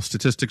vital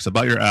statistics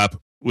about your app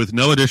with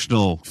no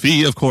additional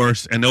fee, of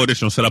course, and no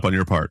additional setup on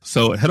your part.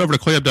 So head over to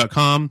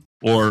koyab.com,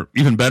 or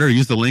even better,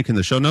 use the link in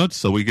the show notes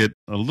so we get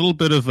a little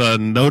bit of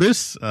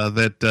notice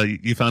that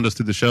you found us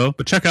through the show.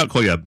 But check out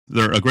Koyab.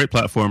 They're a great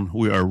platform.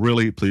 We are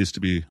really pleased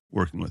to be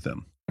working with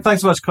them.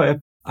 Thanks so much,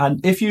 Koyab.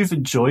 And if you've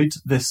enjoyed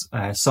this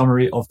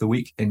summary of the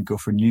week in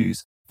Gopher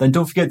News, then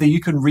don't forget that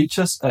you can reach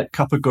us at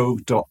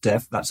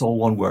cupago.dev, that's all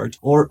one word,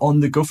 or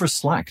on the Gopher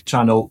Slack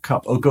channel,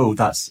 cupago,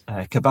 that's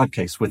kebab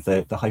case with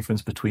the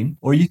hyphens between.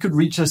 Or you could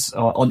reach us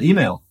on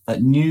email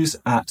at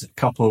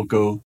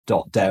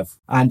news@cupago.dev.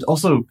 And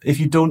also, if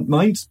you don't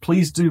mind,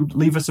 please do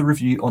leave us a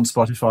review on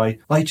Spotify,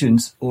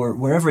 iTunes, or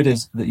wherever it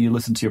is that you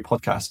listen to your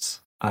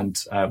podcasts.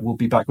 And we'll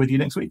be back with you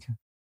next week.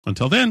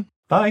 Until then.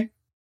 Bye.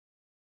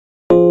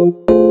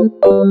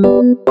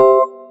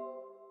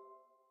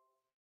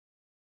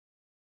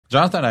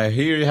 Jonathan, I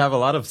hear you have a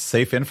lot of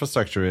safe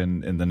infrastructure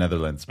in the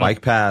Netherlands,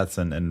 bike paths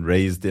and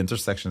raised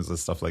intersections and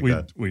stuff like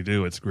that. We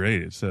do. It's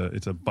great. It's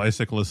a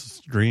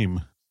bicyclist's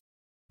dream.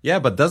 Yeah,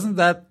 but doesn't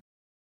that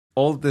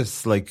all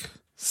this like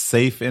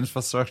safe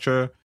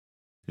infrastructure,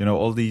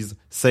 all these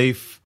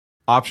safe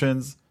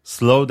options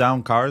slow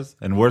down cars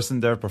and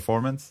worsen their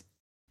performance?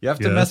 You have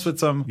to mess with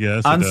some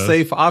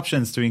unsafe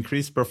options to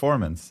increase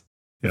performance.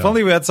 Yeah. If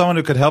only we had someone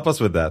who could help us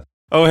with that.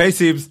 Oh, hey,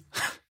 Seebs.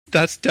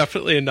 That's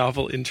definitely a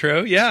novel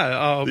intro.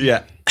 Yeah.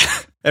 Yeah.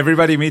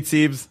 Everybody meet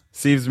Seebs.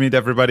 Seebs meet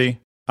everybody.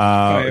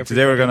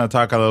 Today we're going to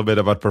talk a little bit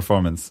about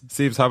performance.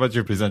 Seebs, how about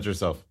you present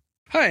yourself?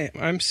 Hi,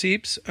 I'm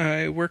Seebs.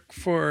 I work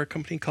for a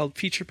company called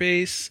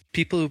FeatureBase.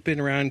 People who've been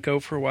around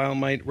Go for a while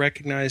might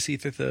recognize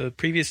either the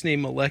previous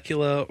name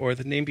Molecula or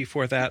the name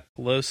before that,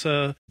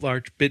 Pelosa,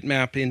 large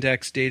bitmap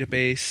index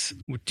database.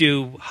 We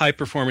do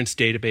high-performance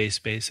database,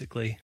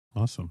 basically.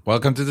 Awesome.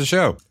 Welcome to the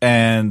show.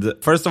 And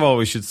first of all,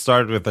 we should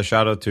start with a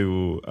shout out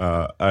to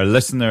our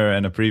listener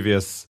and a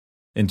previous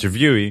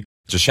interviewee,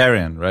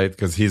 Josharian, right?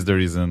 Because he's the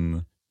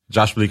reason,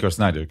 Josh Bleeker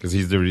Snyder, because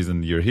he's the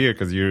reason you're here,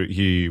 because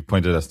he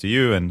pointed us to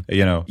you. And,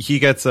 he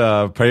gets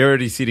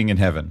priority seating in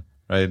heaven,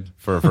 right?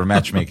 For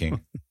matchmaking.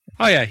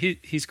 Oh, yeah,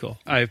 he's cool.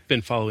 I've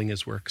been following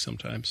his work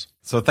sometimes.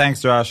 So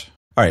thanks, Josh.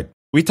 All right.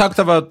 We talked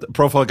about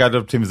profile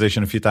guided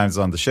optimization a few times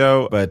on the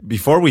show, but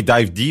before we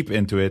dive deep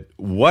into it,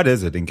 what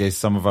is it in case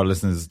some of our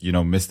listeners,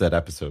 missed that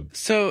episode?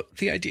 So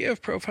the idea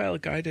of profile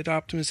guided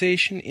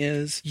optimization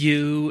is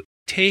you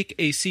take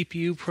a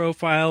CPU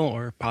profile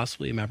or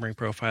possibly a memory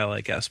profile,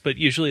 I guess, but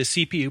usually a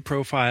CPU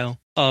profile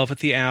of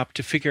the app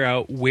to figure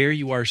out where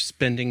you are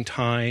spending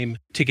time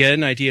to get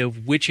an idea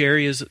of which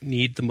areas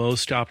need the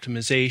most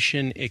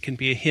optimization. It can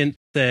be a hint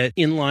that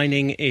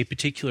inlining a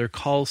particular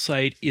call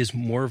site is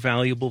more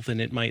valuable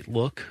than it might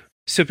look.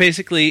 So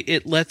basically,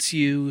 it lets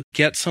you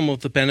get some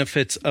of the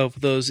benefits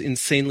of those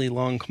insanely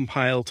long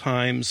compile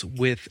times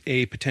with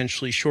a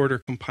potentially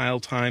shorter compile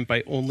time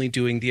by only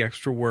doing the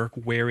extra work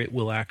where it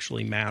will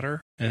actually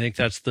matter. I think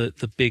that's the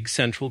big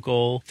central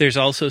goal. There's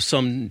also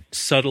some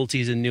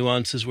subtleties and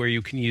nuances where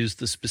you can use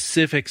the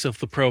specifics of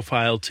the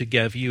profile to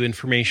give you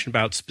information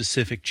about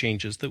specific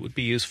changes that would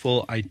be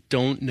useful. I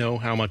don't know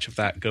how much of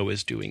that Go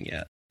is doing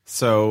yet.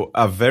 So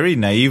a very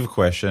naive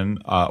question,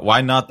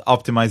 why not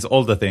optimize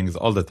all the things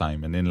all the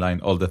time and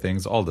inline all the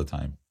things all the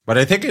time? But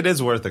I think it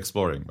is worth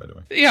exploring, by the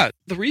way. Yeah,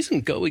 the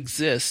reason Go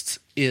exists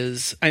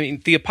is,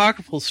 the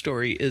apocryphal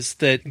story is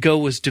that Go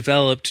was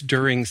developed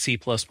during C++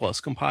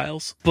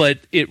 compiles, but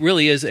it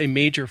really is a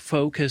major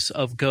focus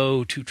of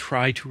Go to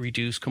try to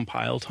reduce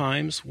compile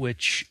times,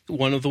 which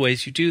one of the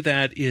ways you do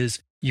that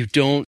is you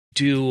don't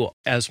do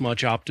as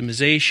much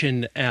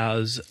optimization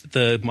as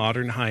the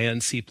modern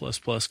high-end C++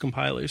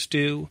 compilers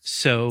do.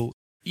 So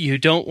you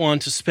don't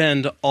want to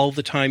spend all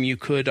the time you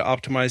could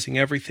optimizing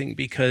everything,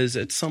 because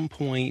at some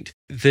point,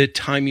 the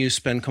time you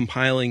spend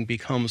compiling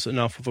becomes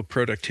enough of a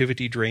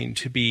productivity drain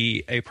to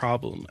be a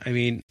problem. I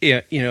mean,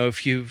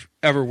 if you've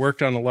ever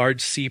worked on a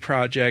large C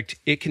project,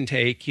 it can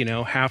take,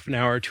 half an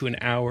hour to an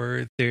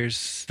hour.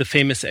 There's the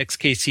famous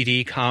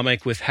XKCD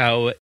comic with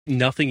how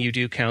nothing you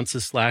do counts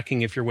as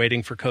slacking if you're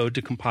waiting for code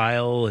to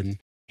compile, and,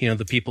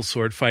 the people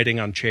sword fighting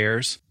on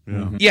chairs.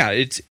 Yeah,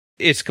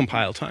 it's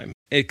compile time.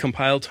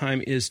 Compile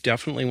time is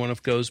definitely one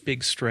of Go's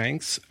big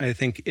strengths. I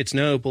think it's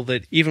notable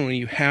that even when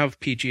you have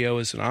PGO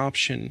as an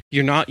option,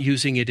 you're not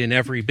using it in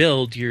every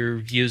build, you're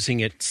using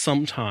it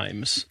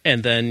sometimes.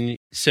 And then,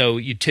 so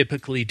you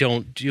typically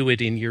don't do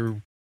it in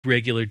your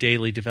regular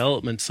daily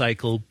development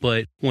cycle,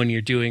 but when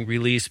you're doing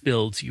release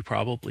builds, you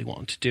probably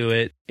want to do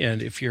it.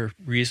 And if you're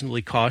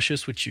reasonably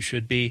cautious, which you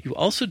should be, you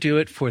also do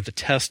it for the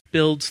test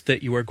builds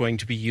that you are going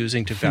to be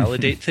using to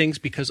validate things,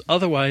 because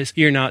otherwise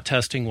you're not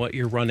testing what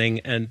you're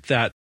running, and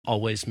that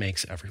always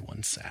makes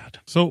everyone sad.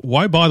 So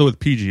why bother with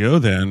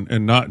PGO then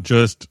and not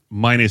just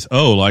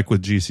 -O like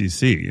with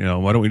GCC?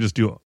 Why don't we just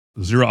do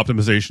 0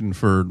 optimization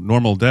for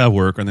normal dev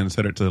work and then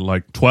set it to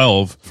like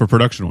 12 for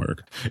production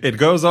work? It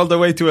goes all the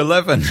way to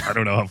 11. I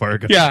don't know how far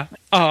it goes. Yeah.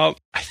 I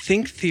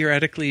think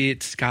theoretically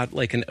it's got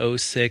like an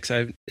 06.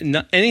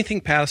 Anything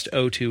past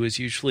 02 is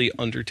usually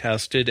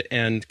under-tested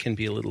and can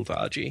be a little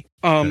dodgy.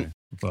 Okay.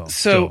 Well,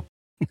 so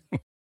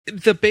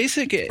the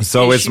basic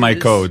So issue it's my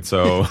code,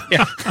 so...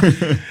 Yeah.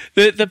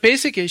 The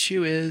basic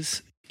issue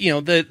is,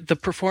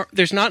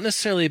 there's not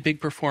necessarily a big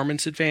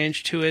performance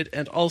advantage to it,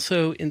 and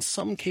also in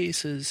some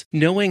cases,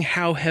 knowing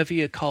how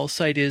heavy a call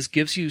site is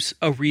gives you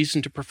a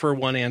reason to prefer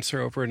one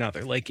answer over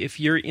another. Like if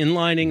you're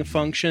inlining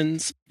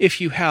functions, if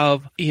you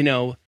have,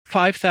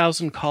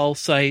 5,000 call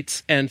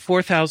sites and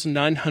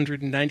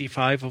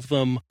 4,995 of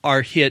them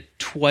are hit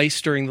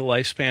twice during the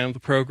lifespan of the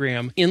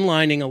program,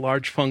 inlining a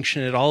large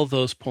function at all of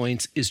those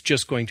points is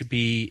just going to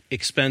be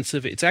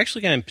expensive. It's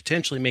actually going to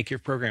potentially make your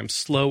program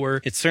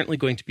slower. It's certainly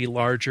going to be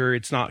larger.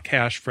 It's not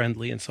cache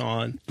friendly and so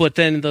on. But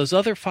then those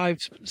other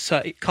 5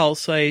 call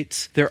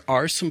sites, there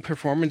are some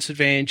performance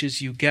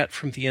advantages you get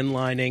from the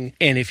inlining.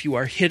 And if you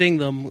are hitting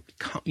them,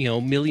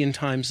 a million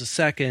times a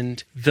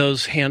second,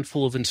 those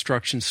handful of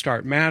instructions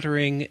start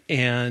mattering,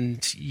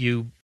 and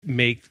you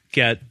may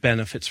get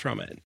benefits from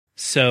it.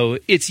 So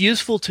it's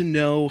useful to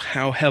know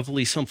how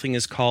heavily something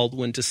is called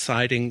when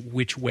deciding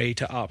which way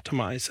to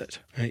optimize it.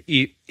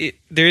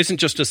 There isn't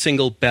just a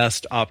single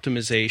best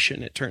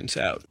optimization, it turns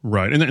out.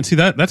 Right. And see,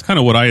 that's kind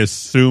of what I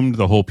assumed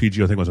the whole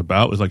PGO thing was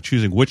about, was like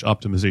choosing which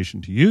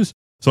optimization to use.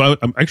 So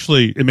I'm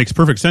actually, it makes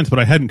perfect sense, but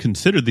I hadn't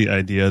considered the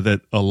idea that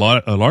a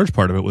large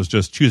part of it was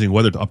just choosing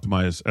whether to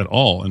optimize at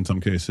all in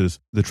some cases,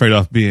 the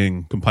trade-off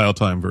being compile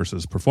time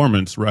versus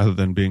performance rather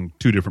than being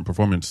 2 different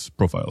performance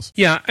profiles.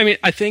 Yeah, I mean,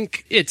 I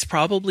think it's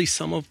probably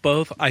some of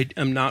both. I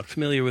am not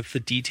familiar with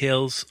the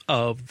details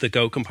of the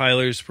Go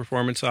compiler's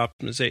performance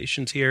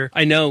optimizations here.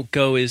 I know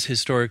Go is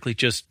historically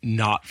just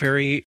not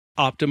very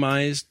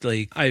optimized.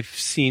 Like I've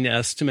seen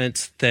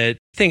estimates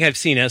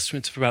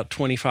of about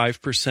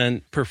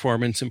 25%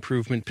 performance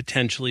improvement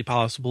potentially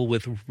possible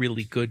with a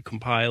really good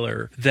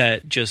compiler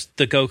that just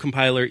the Go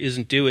compiler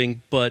isn't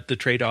doing, but the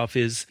trade-off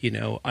is,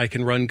 I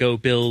can run Go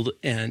build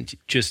and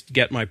just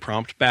get my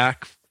prompt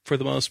back for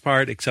the most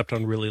part, except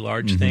on really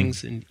large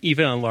things. And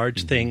even on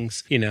large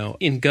things,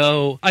 in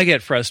Go, I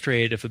get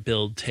frustrated if a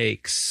build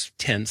takes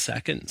 10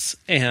 seconds.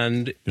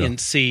 And in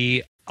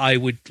C, I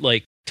would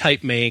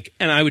type make,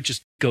 and I would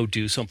just go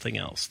do something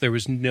else. There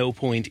was no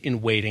point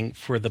in waiting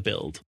for the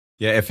build.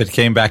 Yeah, if it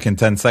came back in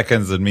 10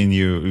 seconds, it means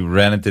you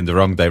ran it in the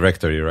wrong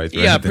directory, right?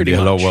 Yeah, pretty much.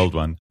 The Hello World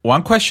one.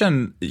 One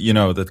question,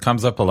 that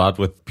comes up a lot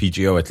with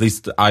PGO, at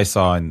least I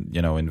saw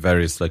in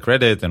various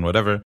Reddit and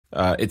whatever.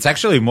 It's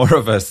actually more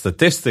of a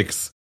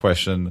statistics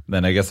question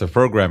than I guess a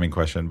programming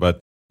question. But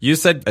you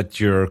said at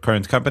your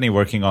current company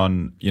working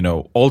on,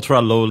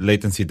 ultra low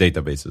latency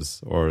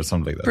databases or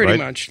something like that, Pretty right?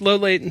 much. Low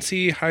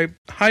latency, high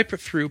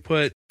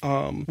throughput.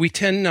 We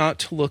tend not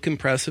to look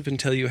impressive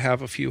until you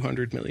have a few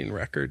 100 million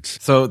records.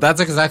 So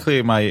that's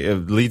exactly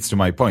leads to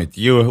my point.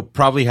 You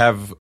probably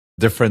have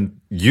different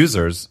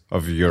users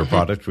of your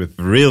product with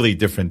really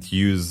different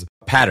usage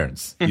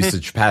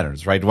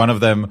patterns, right? One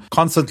of them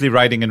constantly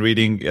writing and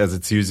reading as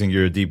it's using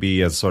your DB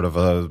as sort of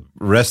a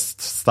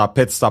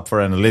pit stop for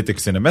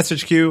analytics in a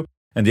message queue.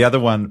 And the other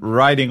one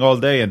writing all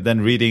day and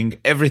then reading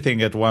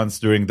everything at once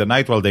during the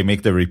night while they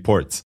make the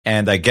reports.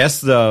 And I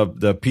guess the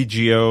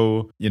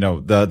PGO,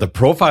 the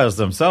profiles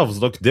themselves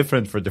look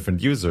different for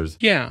different users.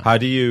 Yeah. How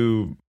do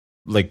you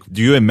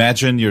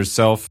imagine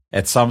yourself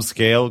at some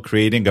scale,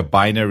 creating a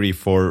binary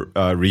for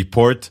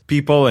report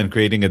people and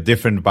creating a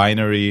different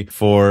binary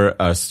for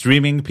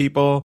streaming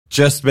people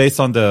just based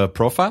on the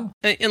profile?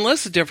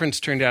 Unless the difference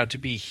turned out to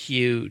be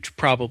huge,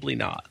 probably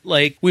not.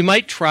 Like, we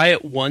might try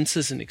it once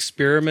as an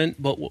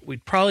experiment, but what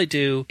we'd probably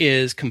do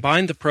is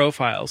combine the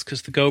profiles,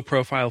 because the Go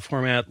profile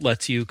format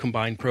lets you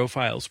combine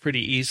profiles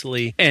pretty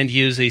easily, and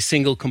use a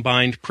single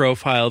combined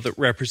profile that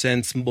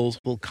represents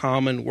multiple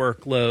common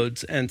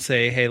workloads and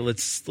say, hey,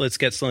 let's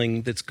get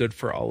something that's good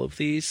for all of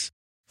these.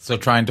 So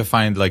trying to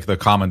find like the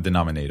common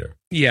denominator.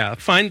 Yeah,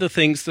 find the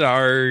things that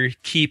are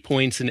key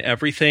points in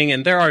everything,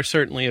 and there are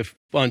certainly a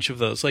bunch of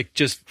those. Like,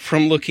 just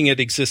from looking at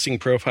existing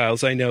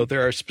profiles, I know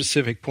there are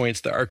specific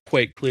points that are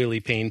quite clearly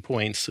pain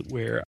points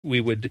where we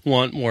would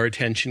want more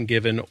attention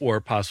given, or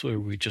possibly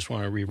we just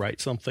want to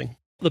rewrite something.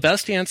 The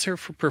best answer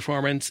for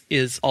performance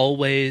is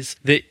always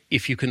that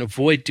if you can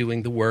avoid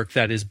doing the work,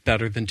 that is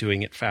better than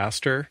doing it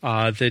faster.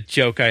 The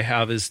joke I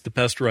have is the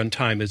best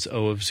runtime is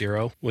O of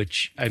 0,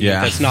 which I mean,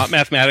 that's not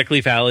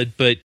mathematically valid,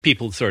 but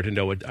people sort of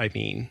know what I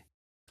mean.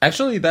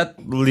 Actually, that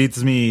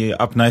leads me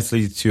up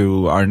nicely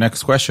to our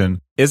next question.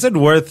 Is it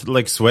worth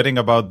like sweating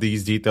about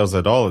these details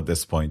at all at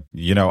this point?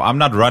 You know, I'm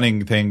not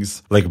running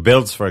things like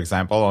builds, for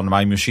example, on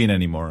my machine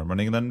anymore. I'm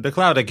running them in the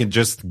cloud. I can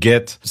just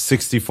get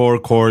 64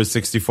 cores,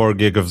 64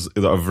 gig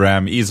of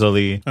RAM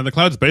easily. And the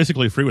cloud's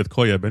basically free with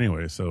Koyab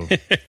anyway, so.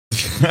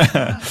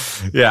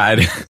 Yeah, I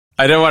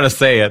didn't want to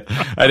say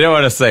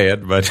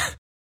it. But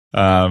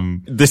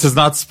this is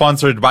not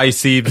sponsored by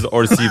Seebs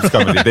or Seebs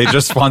Company. They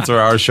just sponsor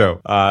our show.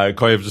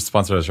 Koyev just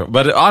sponsored our show.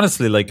 But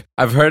honestly, like,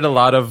 I've heard a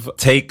lot of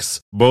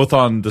takes, both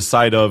on the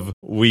side of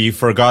we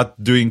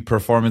forgot doing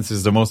performance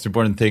is the most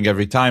important thing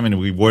every time, and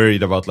we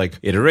worried about like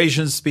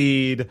iteration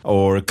speed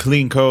or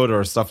clean code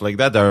or stuff like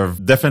that. There are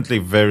definitely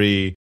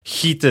very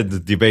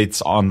heated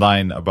debates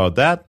online about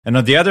that. And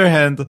on the other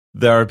hand,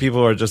 there are people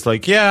who are just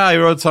like, yeah, I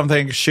wrote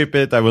something, ship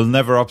it. I will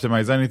never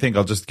optimize anything.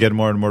 I'll just get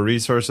more and more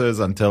resources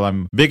until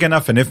I'm big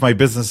enough. And if my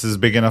business is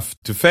big enough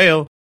to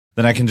fail,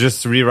 then I can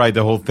just rewrite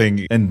the whole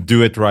thing and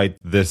do it right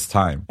this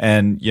time.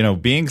 And, you know,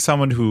 being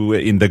someone who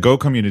in the Go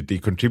community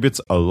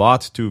contributes a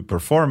lot to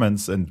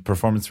performance and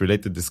performance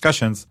related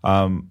discussions,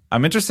 I'm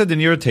interested in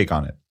your take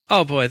on it.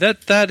 Oh boy,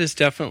 that is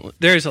definitely,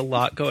 there's a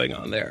lot going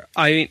on there.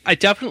 I mean, I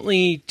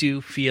definitely do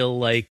feel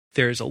like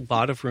there's a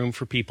lot of room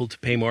for people to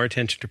pay more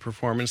attention to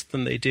performance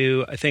than they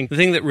do. I think the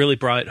thing that really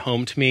brought it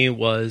home to me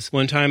was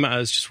one time I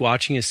was just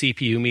watching a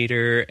CPU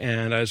meter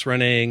and I was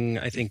running,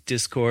 I think,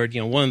 Discord,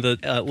 one of the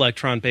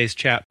Electron-based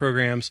chat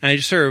programs. And I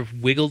just sort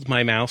of wiggled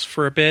my mouse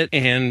for a bit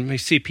and my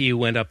CPU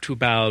went up to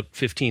about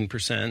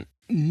 15%.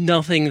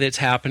 Nothing that's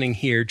happening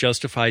here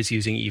justifies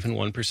using even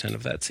 1%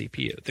 of that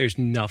CPU. There's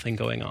nothing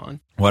going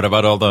on. What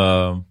about all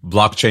the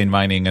blockchain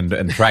mining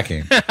and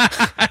tracking?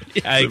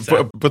 Yeah,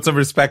 exactly. Put some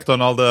respect on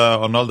all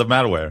the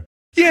malware.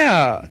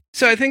 Yeah.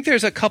 So I think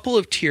there's a couple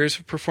of tiers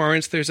of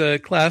performance. There's a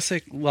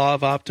classic law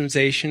of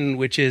optimization,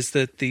 which is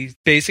that the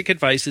basic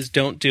advice is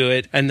don't do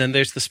it. And then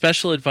there's the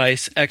special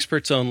advice,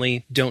 experts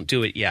only, don't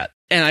do it yet.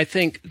 And I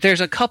think there's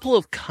a couple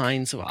of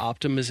kinds of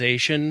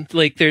optimization.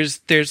 Like there's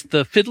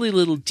the fiddly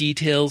little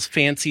details,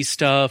 fancy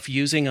stuff,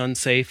 using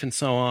unsafe and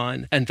so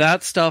on. And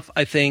that stuff,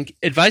 I think,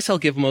 advice I'll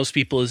give most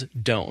people is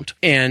don't.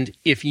 And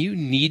if you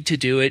need to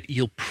do it,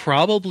 you'll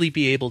probably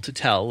be able to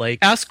tell. Like,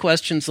 ask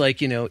questions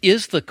like,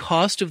 is the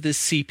cost of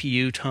this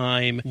CPU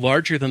time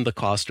larger than the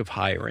cost of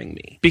hiring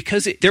me?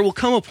 Because there will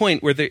come a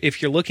point where if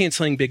you're looking at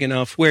something big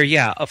enough where,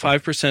 yeah, a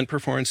 5%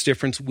 performance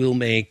difference will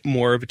make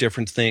more of a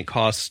difference than it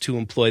costs to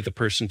employ the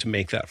person to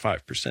make that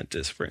 5%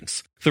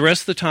 difference. The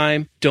rest of the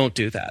time, don't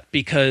do that,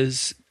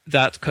 because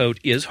that code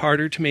is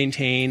harder to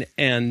maintain,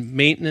 and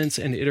maintenance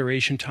and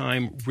iteration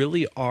time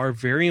really are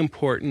very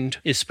important,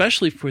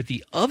 especially for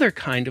the other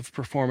kind of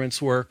performance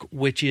work,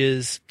 which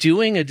is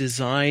doing a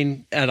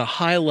design at a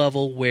high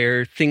level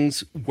where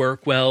things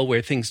work well,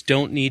 where things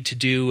don't need to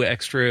do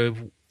extra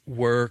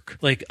work.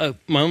 Like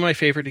one of my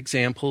favorite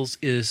examples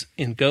is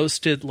in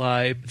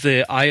GoStdlib,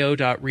 the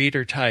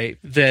io.reader type,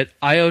 that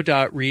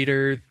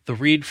io.reader, the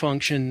read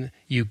function,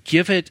 you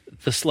give it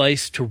the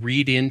slice to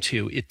read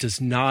into, it does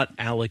not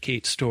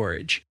allocate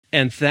storage.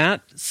 And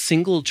that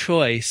single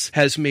choice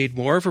has made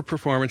more of a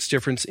performance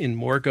difference in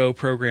more Go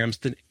programs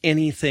than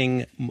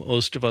anything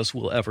most of us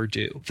will ever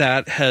do.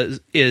 That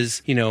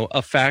is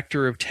a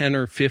factor of 10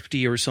 or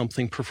 50 or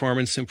something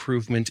performance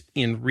improvement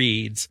in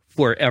reads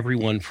for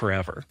everyone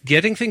forever.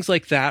 Getting things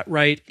like that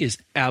right is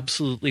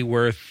absolutely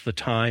worth the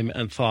time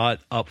and thought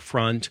up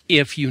front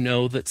if you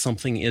know that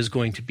something is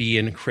going to be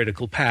in a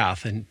critical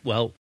path. And,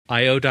 well,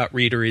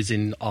 io.reader is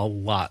in a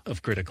lot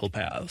of critical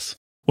paths.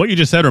 What you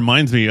just said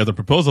reminds me of the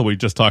proposal we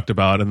just talked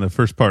about in the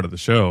first part of the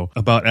show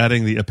about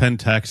adding the append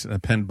text and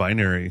append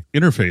binary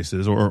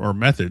interfaces or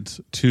methods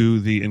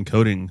to the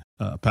encoding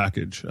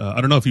package.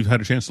 I don't know if you've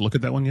had a chance to look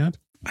at that one yet.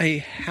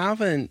 I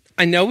haven't.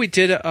 I know we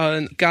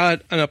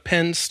got an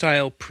append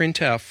style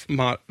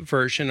printf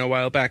version a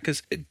while back,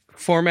 because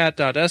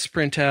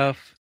format.sprintf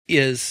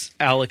is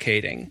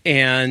allocating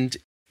and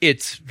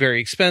it's very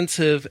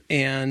expensive,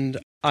 and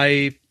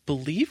I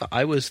believe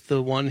I was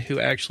the one who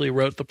actually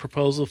wrote the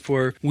proposal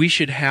for we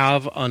should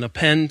have an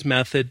append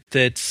method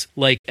that's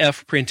like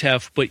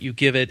fprintf, but you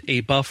give it a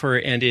buffer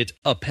and it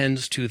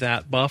appends to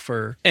that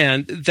buffer.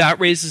 And that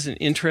raises an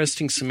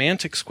interesting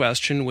semantics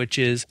question, which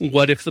is,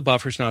 what if the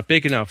buffer's not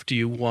big enough? Do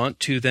you want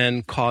to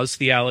then cause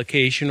the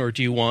allocation, or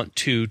do you want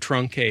to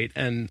truncate?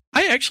 And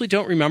I actually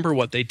don't remember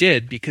what they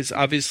did, because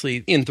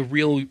obviously in the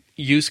real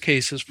use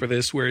cases for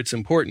this where it's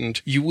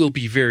important, you will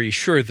be very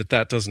sure that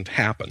that doesn't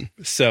happen.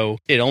 So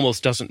it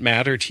almost doesn't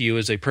matter to you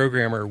as a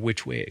programmer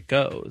which way it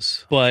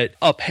goes. But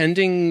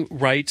appending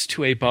writes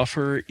to a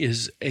buffer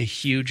is a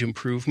huge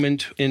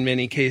improvement in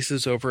many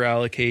cases over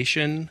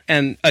allocation.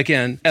 And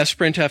again,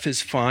 sprintf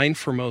is fine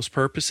for most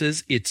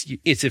purposes. It's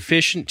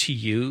efficient to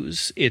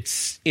use.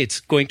 It's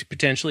going to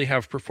potentially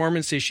have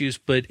performance issues,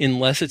 but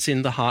unless it's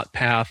in the hot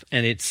path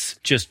and it's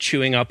just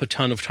chewing up a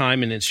ton of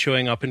time and it's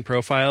showing up in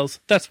profiles,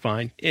 that's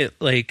fine.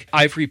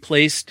 I've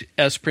replaced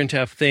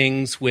sprintf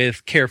things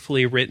with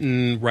carefully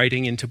written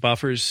writing into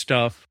buffers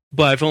stuff,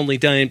 but I've only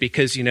done it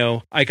because,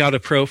 I got a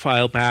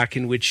profile back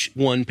in which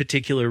one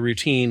particular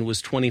routine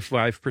was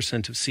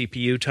 25% of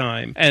CPU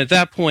time. And at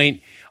that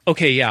point,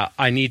 okay, yeah,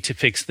 I need to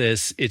fix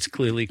this. It's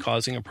clearly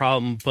causing a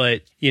problem.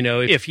 But,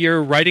 if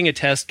you're writing a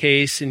test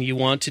case and you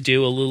want to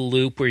do a little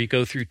loop where you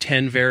go through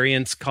 10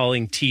 variants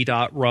calling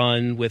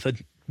t.run with a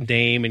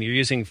name and you're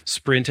using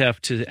sprintf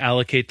to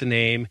allocate the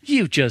name,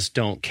 you just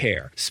don't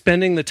care.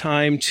 Spending the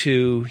time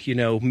to,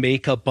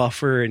 make a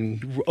buffer and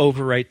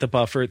overwrite the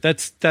buffer,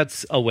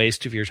 that's a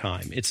waste of your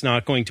time. It's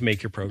not going to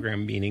make your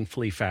program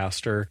meaningfully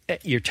faster.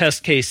 Your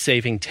test case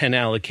saving 10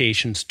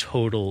 allocations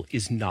total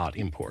is not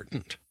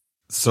important.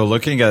 So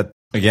looking at,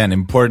 again,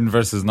 important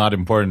versus not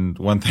important,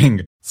 one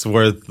thing it's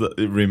worth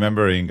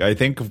remembering, I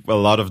think a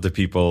lot of the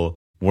people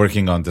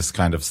working on this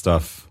kind of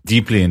stuff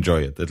deeply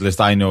enjoy it. At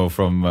least I know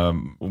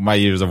from my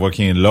years of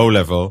working in low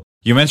level.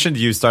 You mentioned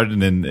you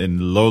started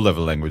in low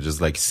level languages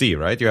like C,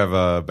 right? You have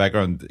a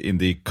background in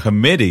the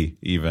committee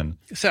even.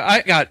 So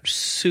I got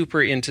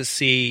super into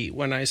C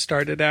when I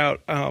started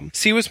out.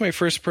 C was my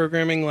first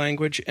programming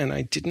language, and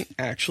I didn't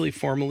actually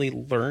formally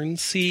learn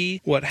C.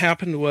 What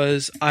happened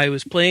was I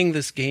was playing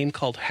this game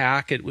called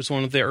Hack. It was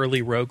one of the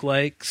early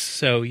roguelikes.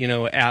 So,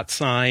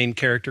 @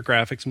 character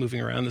graphics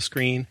moving around the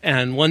screen.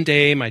 And one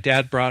day my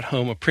dad brought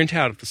home a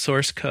printout of the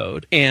source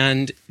code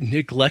and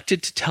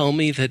neglected to tell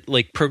me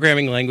that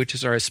programming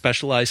languages are a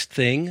specialized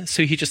thing.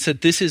 So he just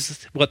said, this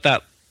is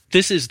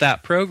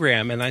that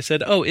program. And I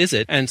said, oh, is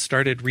it? And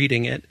started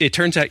reading it. It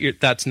turns out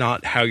that's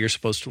not how you're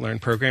supposed to learn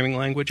programming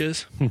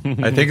languages.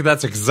 I think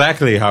that's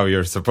exactly how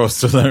you're supposed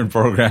to learn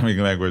programming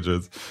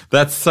languages.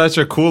 That's such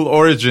a cool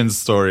origin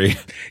story.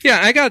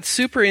 Yeah, I got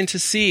super into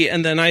C,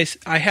 and then I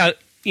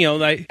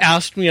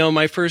asked,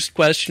 my first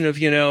question of,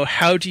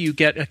 how do you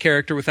get a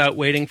character without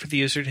waiting for the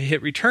user to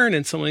hit return?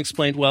 And someone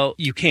explained, well,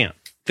 you can't.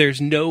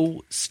 There's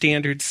no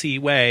standard C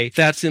way.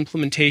 That's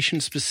implementation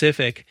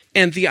specific.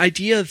 And the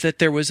idea that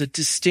there was a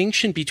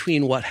distinction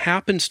between what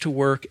happens to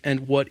work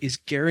and what is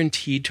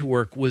guaranteed to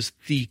work was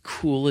the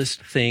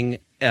coolest thing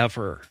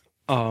ever.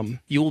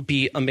 You'll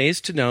be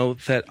amazed to know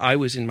that I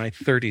was in my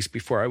 30s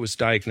before I was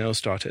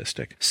diagnosed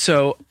autistic.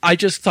 So I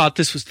just thought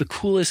this was the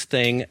coolest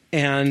thing.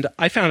 And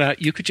I found out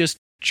you could just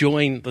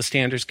join the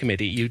standards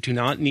committee. You do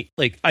not need,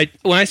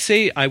 when I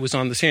say I was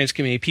on the standards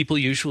committee, people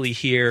usually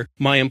hear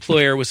my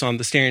employer was on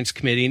the standards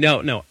committee.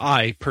 No,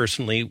 I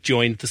personally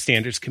joined the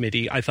standards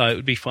committee. I thought it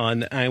would be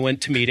fun. I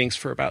went to meetings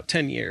for about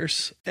 10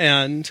 years,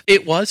 and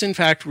it was in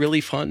fact really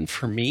fun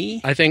for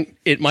me. I think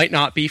it might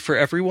not be for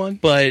everyone,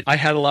 but I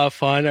had a lot of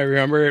fun. I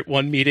remember at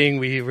one meeting,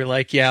 we were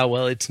like, yeah,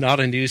 well, it's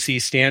not a new C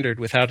standard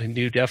without a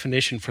new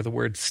definition for the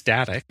word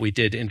static. We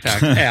did in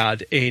fact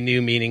add a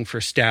new meaning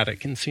for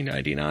static in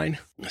C99.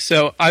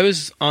 So I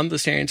was on the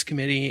standards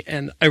committee,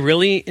 and I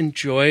really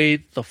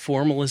enjoyed the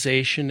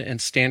formalization and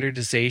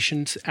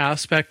standardizations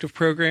aspect of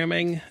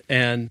programming.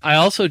 And I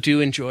also do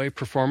enjoy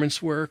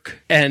performance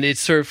work. And it's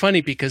sort of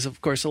funny because,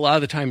 of course, a lot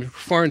of the time in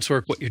performance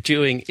work, what you're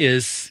doing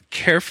is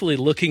carefully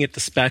looking at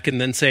the spec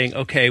and then saying,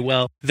 okay,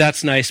 well,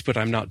 that's nice, but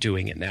I'm not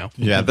doing it now.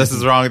 Yeah, this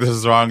is wrong. This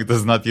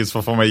is not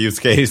useful for my use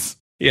case.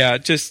 Yeah,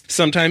 just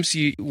sometimes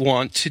you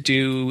want to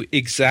do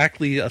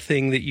exactly a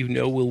thing that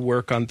will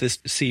work on this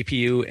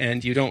CPU,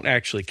 and you don't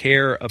actually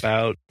care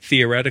about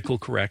theoretical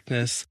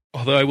correctness.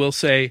 Although I will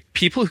say,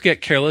 people who get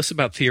careless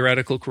about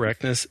theoretical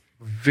correctness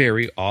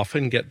very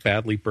often get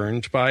badly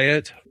burned by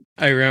it.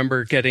 I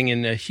remember getting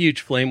in a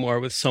huge flame war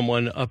with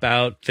someone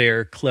about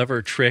their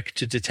clever trick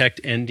to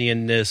detect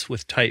endianness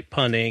with type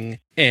punning.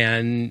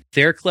 And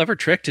their clever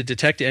trick to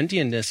detect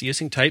endianness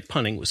using type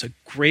punning was a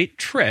great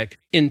trick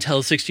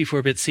until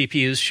 64-bit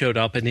CPUs showed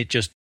up and it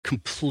just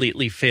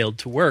completely failed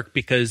to work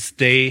because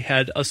they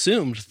had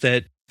assumed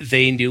that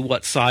they knew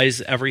what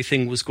size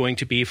everything was going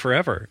to be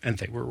forever, and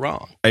they were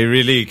wrong. I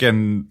really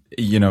can,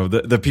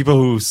 the people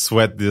who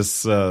sweat this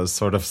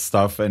sort of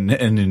stuff and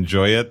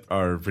enjoy it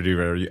are pretty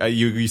rare.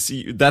 You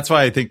see, that's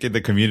why I think in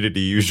the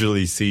community you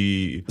usually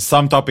see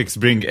some topics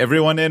bring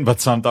everyone in, but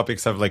some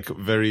topics have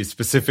very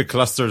specific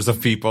clusters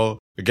of people.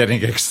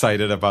 getting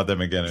excited about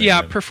them again. And Yeah,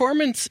 again.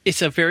 performance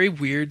is a very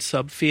weird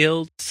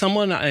subfield.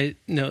 Someone I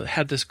know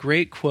had this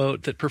great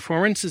quote that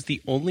performance is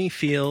the only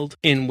field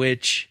in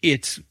which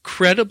it's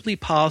credibly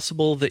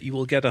possible that you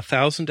will get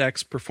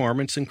 1,000x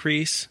performance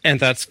increase, and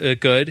that's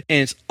good.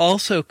 And it's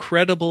also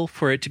credible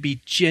for it to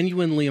be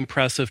genuinely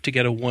impressive to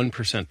get a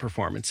 1%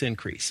 performance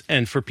increase.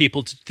 And for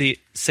people to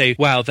say,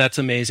 wow, that's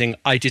amazing.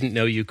 I didn't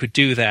know you could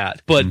do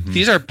that. But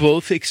these are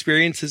both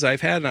experiences I've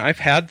had. And I've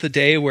had the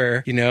day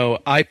where,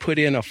 I put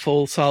in a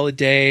full solid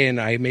day and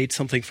I made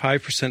something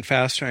 5%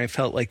 faster. And I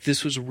felt like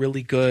this was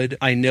really good.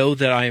 I know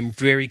that I am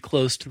very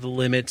close to the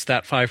limits.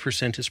 That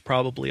 5% is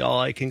probably all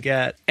I can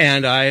get.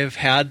 And I've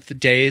had the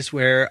days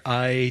where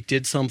I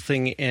did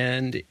something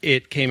and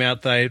it came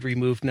out that I had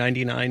removed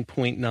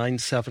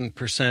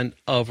 99.97%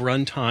 of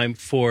runtime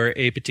for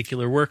a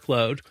particular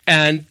workload.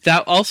 And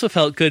that also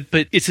felt good,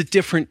 but it's a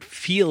different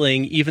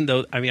feeling, even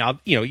though,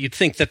 you'd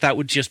think that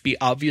would just be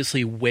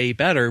obviously way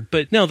better.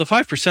 But no, the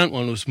 5%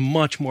 one was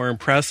much more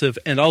impressive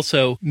and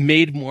also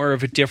made more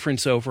of a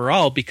difference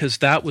overall because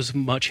that was a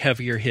much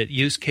heavier hit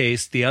use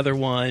case. The other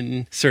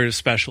one sort of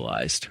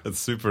specialized. That's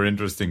super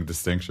interesting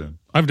distinction.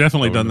 I've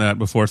definitely done that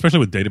before, especially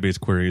with database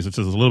queries. It's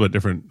just a little bit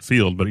different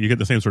field, but you get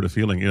the same sort of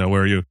feeling,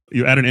 where you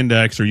add an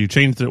index or you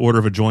change the order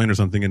of a join or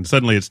something, and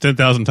suddenly it's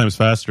 10,000 times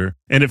faster.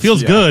 And it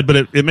feels good,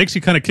 but it makes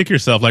you kind of kick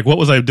yourself. Like, what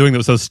was I doing that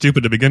was so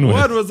stupid to begin with?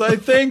 What was I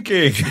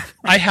thinking?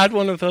 I had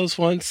one of those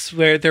once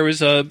where there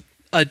was a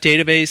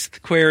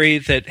database query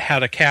that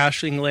had a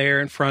caching layer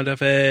in front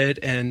of it.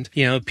 And,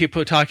 people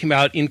were talking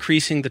about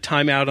increasing the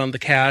timeout on the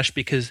cache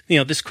because,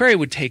 this query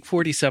would take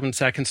 47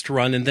 seconds to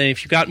run. And then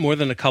if you got more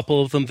than a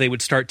couple of them, they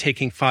would start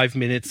taking 5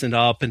 minutes and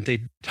up and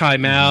they'd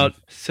time out.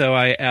 So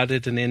I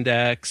added an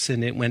index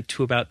and it went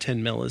to about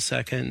 10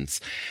 milliseconds.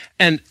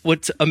 And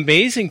what's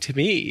amazing to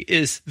me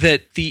is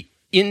that the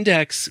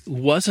index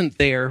wasn't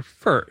there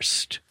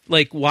first.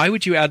 Like, why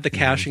would you add the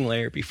caching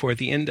layer before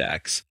the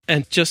index?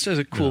 And just as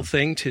a cool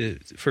thing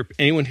for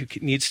anyone who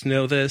needs to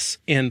know this,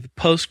 in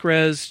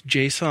Postgres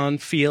JSON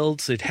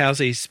fields, it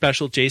has a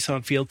special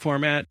JSON field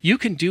format. You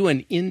can do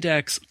an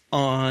index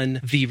on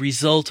the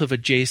result of a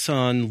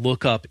JSON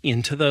lookup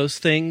into those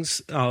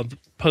things.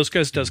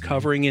 Postgres does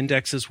covering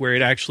indexes where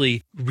it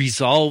actually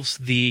resolves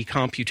the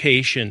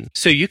computation.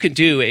 So you can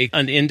do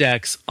an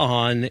index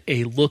on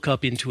a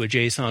lookup into a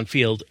JSON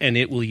field, and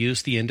it will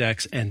use the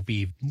index and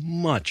be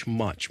much,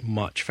 much,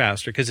 much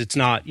faster because it's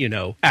not,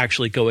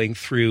 actually going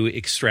through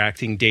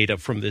extracting data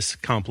from this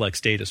complex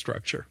data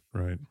structure.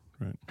 Right.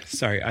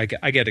 Sorry,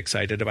 I get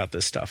excited about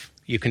this stuff.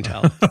 You can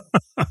tell.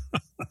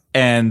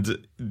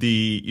 And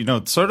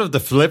the, sort of the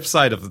flip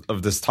side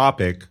of this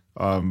topic,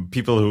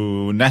 people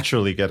who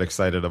naturally get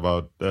excited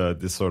about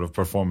this sort of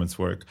performance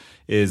work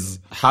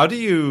is how do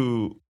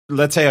you,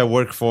 let's say I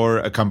work for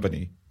a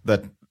company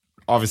that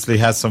obviously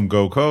has some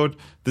Go code.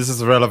 This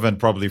is relevant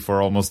probably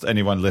for almost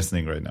anyone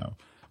listening right now.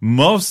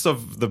 Most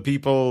of the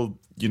people,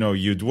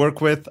 you'd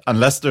work with,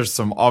 unless there's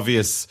some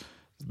obvious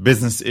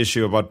business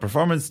issue about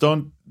performance,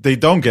 don't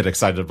get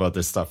excited about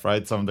this stuff,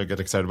 right? Some don't get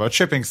excited about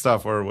shipping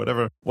stuff or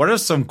whatever. What are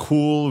some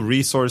cool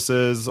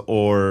resources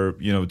or,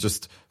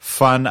 just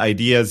fun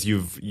ideas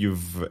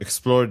you've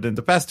explored in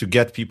the past to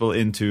get people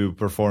into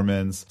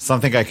performance?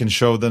 Something I can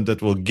show them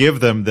that will give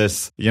them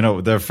this,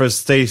 their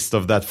first taste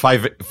of that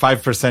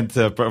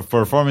 5%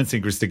 performance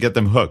increase to get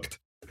them hooked.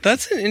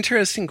 That's an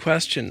interesting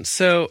question.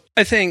 So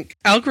I think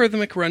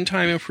algorithmic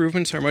runtime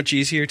improvements are much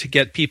easier to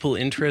get people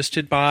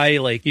interested by.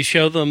 Like you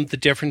show them the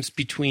difference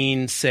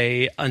between,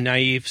 say, a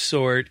naive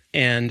sort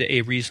and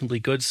a reasonably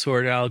good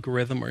sort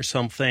algorithm or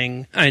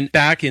something. And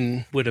back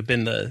in would have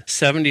been the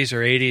 70s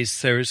or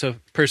 80s, there was a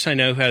person I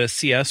know who had a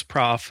CS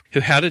prof who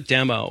had a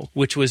demo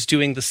which was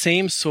doing the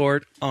same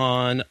sort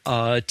on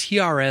a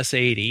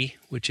TRS-80,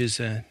 which is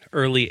an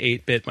early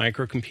 8-bit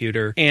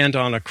microcomputer, and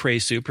on a Cray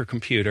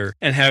supercomputer,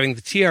 and having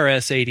the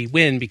TRS-80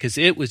 win because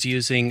it was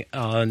using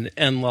an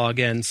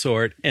n-log-n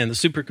sort, and the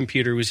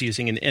supercomputer was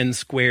using an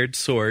n-squared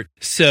sort.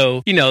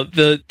 So,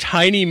 the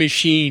tiny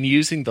machine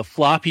using the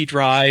floppy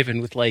drive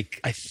and with I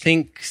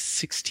think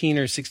 16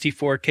 or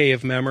 64K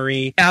of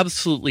memory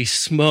absolutely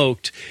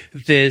smoked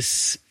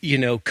this,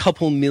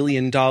 couple $1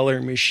 million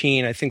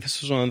machine. I think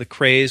this was one of the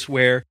Crays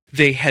where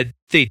they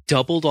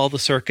doubled all the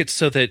circuits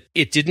so that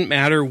it didn't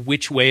matter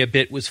which way a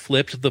bit was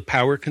flipped. The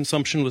power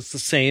consumption was the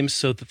same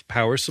so that the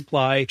power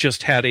supply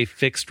just had a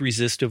fixed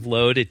resistive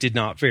load. It did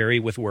not vary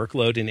with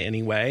workload in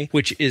any way,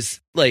 which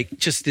is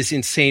just this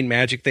insane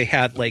magic. They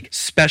had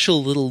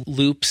special little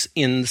loops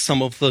in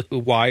some of the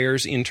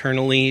wires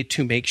internally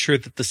to make sure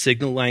that the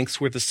signal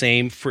lengths were the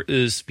same for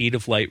speed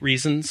of light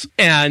reasons.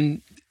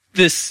 And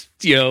this,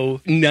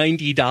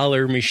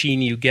 $90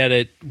 machine you get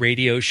at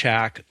Radio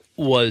Shack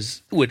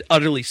would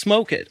utterly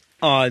smoke it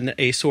on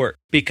a sort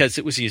because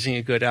it was using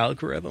a good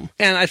algorithm.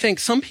 And I think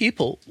some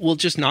people will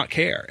just not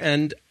care.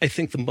 And I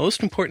think the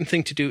most important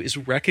thing to do is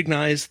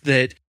recognize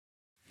that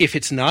if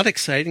it's not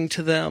exciting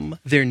to them,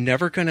 they're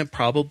never going to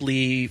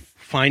probably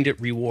find it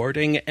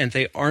rewarding, and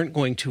they aren't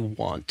going to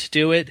want to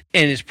do it.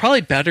 And it's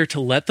probably better to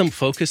let them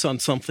focus on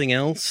something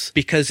else,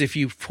 because if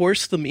you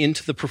force them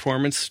into the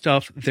performance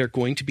stuff, they're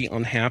going to be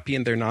unhappy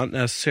and they're not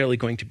necessarily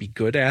going to be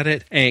good at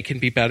it. And it can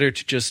be better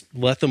to just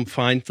let them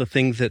find the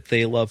thing that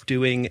they love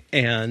doing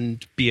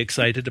and be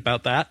excited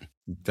about that.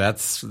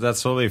 That's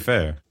totally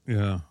fair.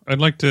 Yeah. I'd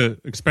like to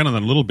expand on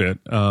that a little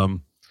bit,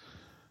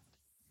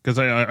 because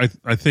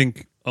I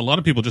think a lot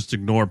of people just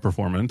ignore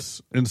performance,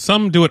 and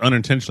some do it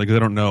unintentionally because they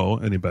don't know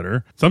any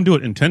better. Some do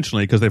it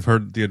intentionally because they've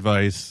heard the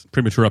advice,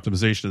 premature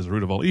optimization is the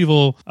root of all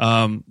evil.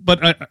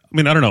 But I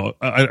mean, I don't know.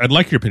 I'd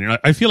like your opinion.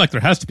 I feel like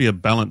there has to be a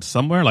balance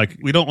somewhere. Like,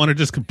 we don't want to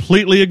just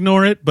completely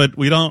ignore it, but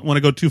we don't want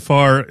to go too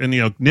far and,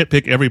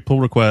 nitpick every pull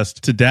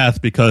request to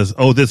death because,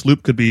 this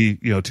loop could be,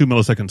 2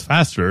 milliseconds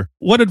faster.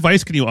 What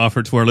advice can you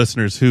offer to our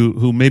listeners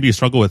who maybe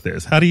struggle with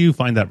this? How do you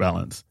find that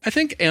balance? I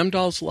think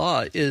Amdahl's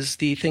law is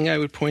the thing I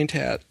would point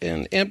at.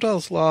 And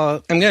Amdahl's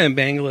law, I'm going to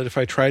mangle it if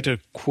I try to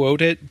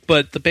quote it,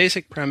 but the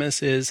basic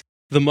premise is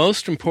the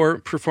most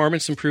important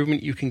performance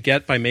improvement you can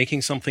get by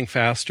making something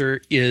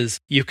faster is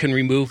you can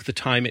remove the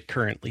time it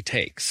currently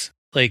takes.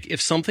 Like,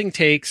 if something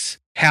takes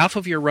half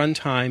of your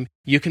runtime,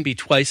 you can be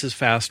twice as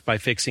fast by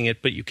fixing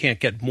it, but you can't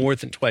get more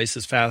than twice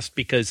as fast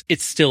because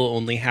it's still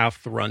only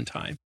half the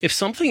runtime. If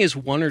something is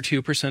 1 or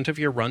 2% of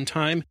your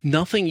runtime,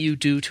 nothing you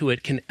do to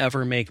it can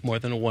ever make more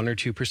than a 1 or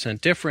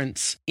 2%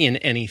 difference in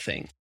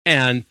anything.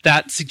 And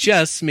that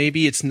suggests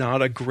maybe it's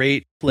not a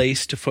great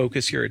place to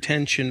focus your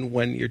attention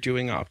when you're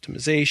doing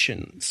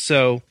optimization.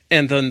 So,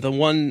 and then the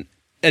one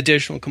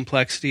additional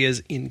complexity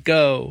is in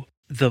Go,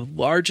 the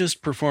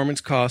largest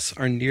performance costs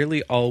are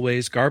nearly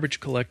always garbage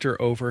collector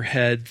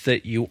overhead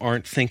that you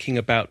aren't thinking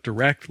about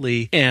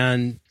directly.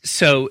 And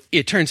so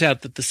it turns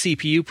out that the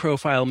CPU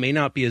profile may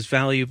not be as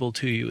valuable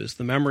to you as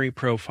the memory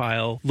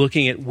profile,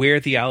 looking at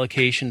where the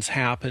allocations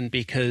happen,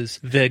 because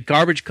the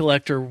garbage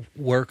collector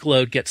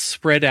workload gets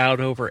spread out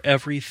over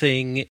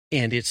everything,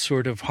 and it's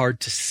sort of hard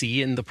to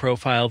see in the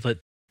profile that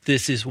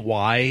this is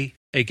why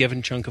a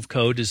given chunk of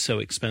code is so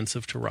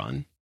expensive to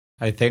run.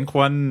 I think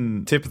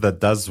one tip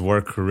that does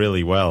work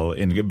really well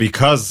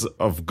because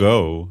of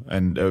Go,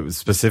 and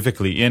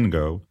specifically in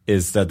Go,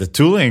 is that the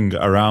tooling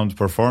around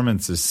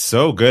performance is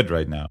so good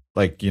right now.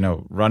 Like,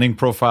 running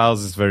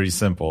profiles is very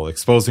simple.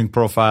 Exposing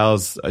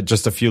profiles,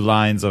 just a few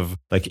lines of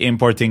like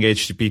importing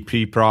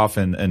HTTP prof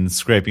and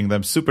scraping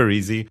them, super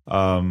easy.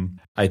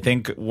 I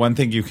think one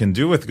thing you can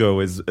do with Go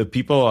is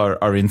people are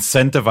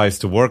incentivized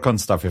to work on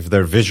stuff if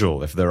they're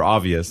visual, if they're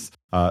obvious.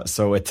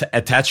 So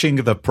attaching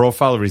the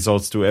profile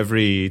results to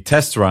every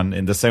test run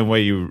in the same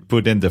way you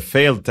put in the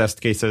failed test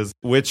cases,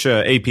 which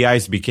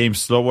APIs became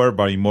slower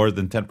by more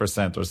than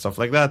 10% or stuff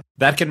like that,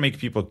 that can make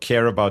people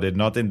care about it,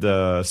 not in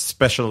the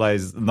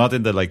specialized, not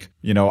in the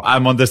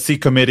I'm on the C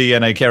committee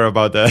and I care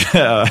about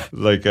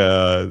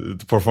the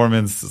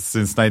performance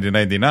since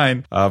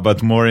 1999,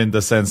 but more in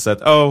the sense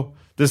that,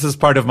 this is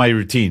part of my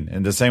routine,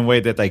 in the same way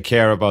that I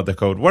care about the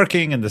code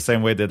working, in the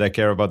same way that I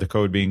care about the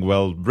code being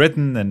well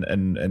written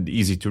and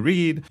easy to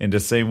read, in the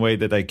same way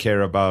that I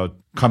care about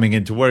coming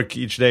into work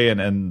each day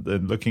and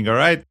looking all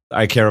right.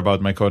 I care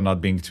about my code not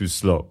being too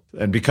slow.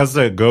 And because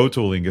the Go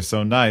tooling is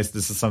so nice,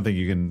 this is something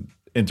you can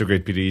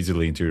integrate pretty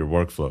easily into your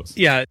workflows.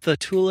 Yeah, the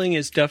tooling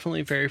is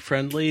definitely very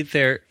friendly.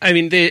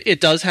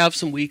 It does have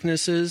some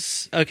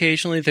weaknesses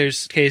occasionally.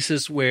 There's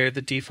cases where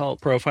the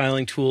default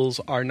profiling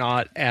tools are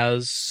not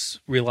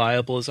as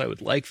reliable as I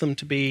would like them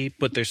to be,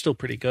 but they're still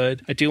pretty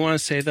good. I do want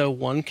to say, though,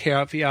 one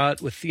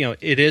caveat with,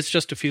 it is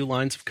just a few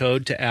lines of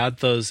code to add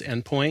those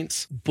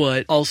endpoints,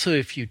 but also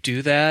if you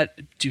do that,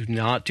 do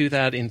not do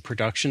that in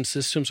production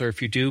systems, or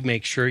if you do,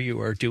 make sure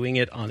you are doing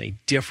it on a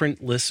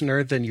different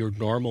listener than your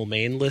normal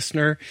main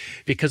listener,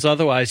 because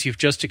otherwise you've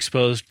just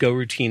exposed Go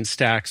routine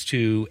stacks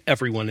to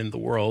everyone in the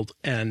world.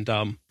 And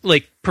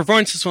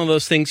performance is one of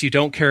those things you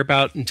don't care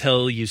about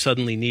until you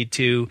suddenly need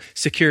to.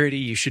 Security,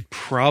 you should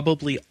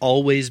probably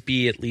always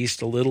be at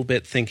least a little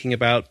bit thinking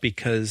about,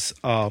 because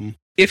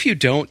if you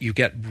don't, you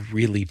get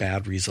really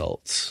bad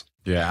results.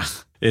 Yeah.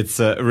 It's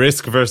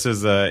risk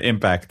versus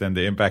impact, and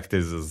the impact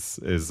is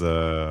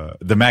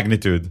the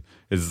magnitude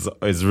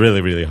is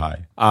really, really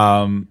high.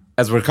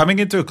 As we're coming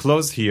into a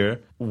close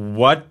here,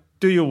 what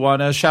do you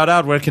want to shout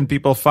out? Where can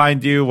people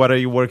find you? What are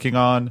you working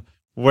on?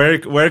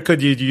 Where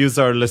could you use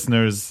our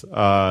listeners'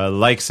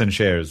 likes and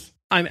shares?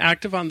 I'm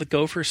active on the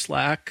Gopher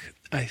Slack.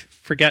 I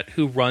forget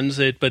who runs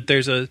it, but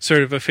there's a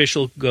sort of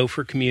official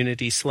Gopher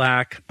community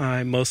Slack.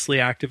 I'm mostly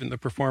active in the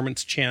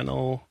performance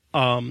channel.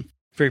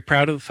 Very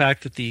proud of the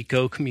fact that the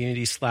Go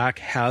community Slack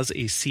has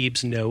a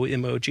Seebs no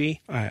emoji.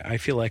 I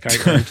feel like I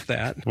earned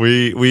that.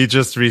 We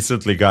just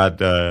recently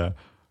got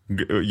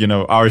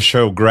our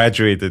show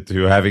graduated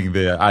to having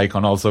the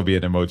icon also be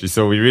an emoji.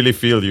 So we really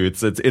feel you.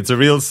 It's a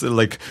real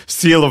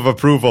seal of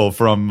approval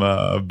from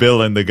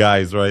Bill and the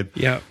guys, right?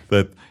 Yeah.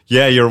 That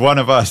you're one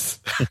of us.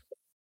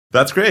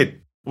 That's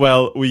great.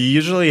 Well, we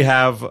usually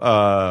have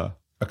a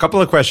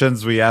couple of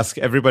questions we ask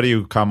everybody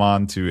who come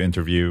on to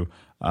interview.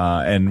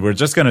 And we're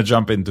just going to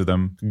jump into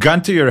them.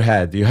 Gun to your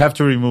head. You have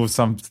to remove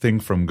something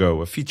from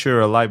Go, a feature,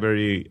 a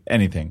library,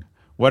 anything.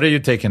 What are you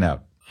taking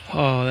out?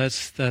 Oh,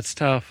 that's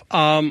tough.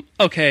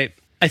 Okay.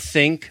 I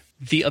think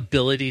the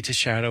ability to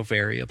shadow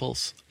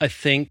variables. I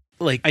think,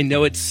 I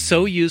know it's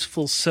so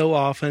useful so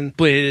often,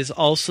 but it is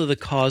also the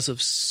cause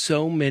of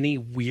so many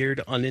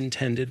weird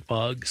unintended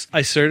bugs.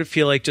 I sort of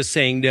feel like just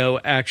saying, no,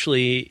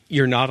 actually,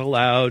 you're not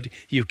allowed.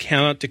 You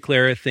cannot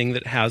declare a thing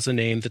that has a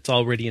name that's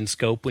already in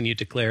scope when you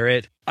declare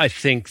it. I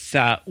think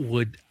that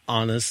would,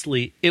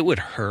 honestly, it would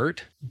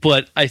hurt.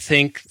 But I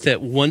think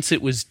that once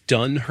it was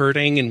done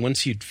hurting and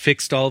once you'd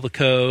fixed all the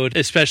code,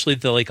 especially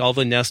all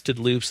the nested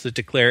loops that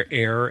declare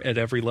error at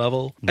every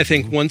level, I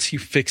think once you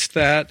fixed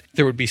that,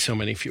 there would be so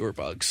many fewer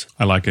bugs.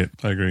 I like it.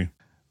 I agree.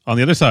 On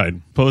the other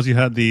side, suppose you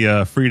had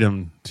the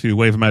freedom to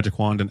wave a magic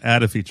wand and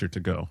add a feature to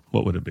Go.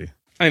 What would it be?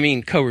 I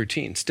mean,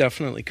 coroutines,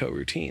 definitely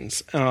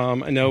coroutines.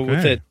 I know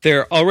that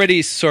they're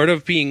already sort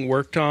of being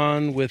worked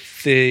on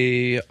with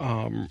the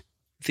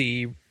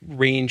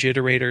range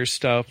iterator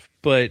stuff,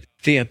 but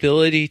the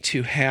ability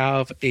to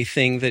have a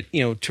thing that,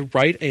 to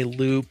write a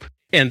loop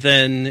and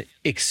then,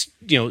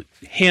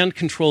 hand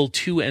control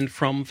to and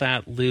from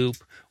that loop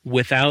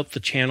without the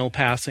channel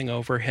passing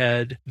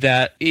overhead,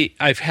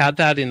 I've had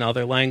that in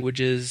other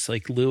languages,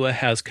 like Lua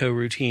has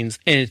coroutines,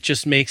 and it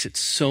just makes it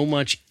so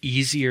much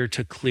easier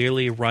to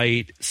clearly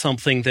write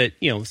something that,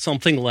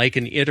 something like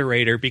an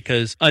iterator,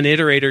 because an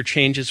iterator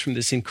changes from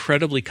this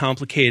incredibly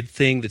complicated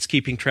thing that's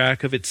keeping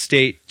track of its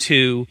state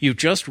to you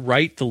just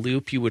write the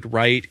loop you would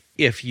write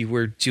if you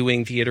were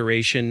doing the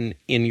iteration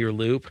in your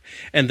loop,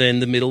 and then in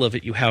the middle of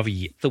it you have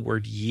the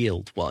word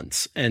yield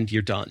once, and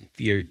you're done.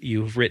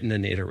 You've written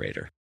an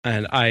iterator.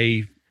 And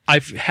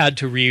I've had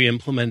to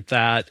re-implement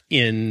that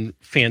in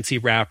fancy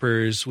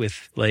wrappers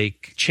with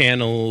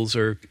channels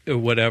or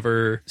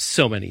whatever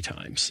so many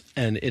times.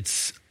 And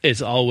it's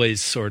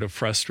always sort of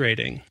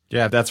frustrating.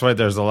 Yeah, that's why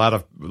there's a lot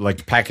of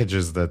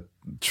packages that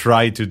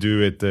try to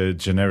do it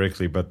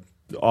generically, but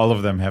all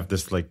of them have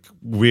this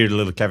weird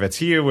little caveats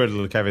here, weird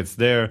little caveats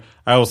there.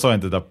 I also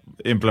ended up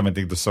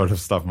implementing this sort of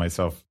stuff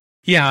myself.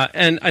 Yeah,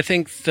 and I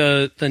think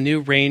the new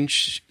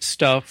range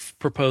stuff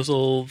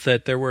proposal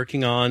that they're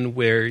working on,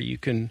 where you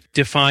can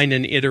define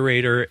an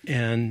iterator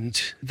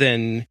and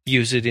then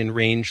use it in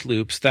range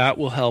loops, that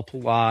will help a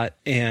lot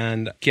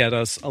and get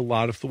us a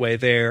lot of the way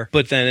there.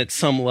 But then at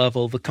some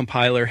level, the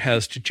compiler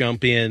has to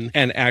jump in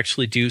and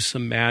actually do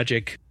some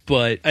magic.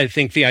 But I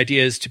think the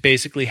idea is to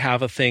basically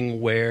have a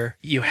thing where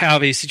you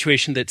have a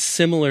situation that's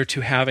similar to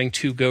having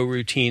two Go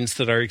routines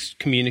that are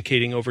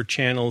communicating over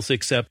channels,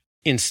 except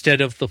instead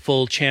of the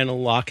full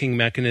channel locking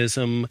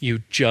mechanism, you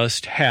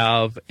just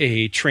have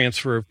a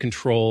transfer of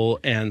control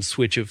and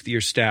switch of your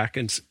stack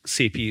and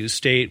CPU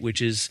state, which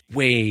is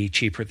way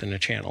cheaper than a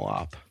channel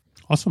op.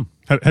 Awesome.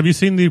 Have you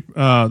seen the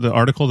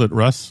article that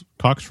Russ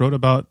Cox wrote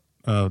about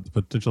the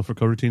potential for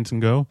coroutines in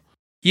Go?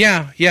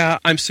 Yeah,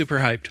 I'm super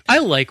hyped. I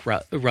like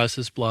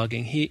Russ's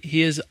blogging.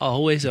 He is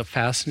always a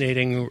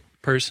fascinating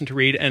person to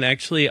read, and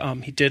actually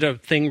he did a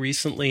thing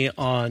recently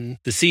on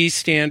the C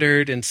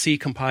standard and C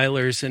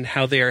compilers and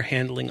how they are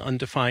handling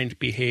undefined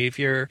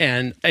behavior.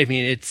 And I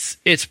mean,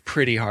 it's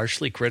pretty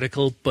harshly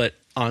critical, but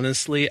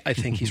honestly, I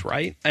think he's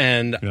right.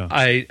 And yeah.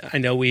 I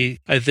know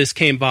this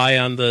came by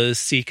on the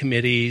C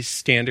committee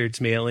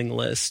standards mailing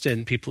list,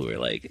 and people were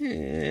like,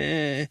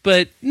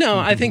 But no,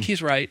 I think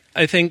he's right.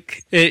 I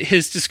think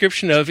his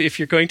description of if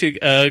you're going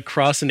to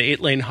cross an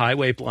 8-lane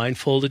highway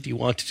blindfolded, you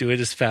want to do it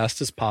as fast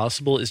as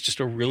possible is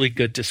just a really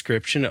good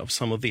description of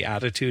some of the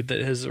attitude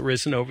that has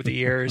arisen over the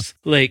years.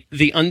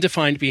 The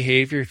undefined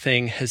behavior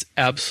thing has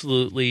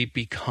absolutely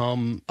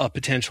become a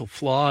potential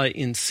flaw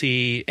in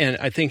C. And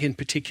I think in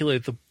particular,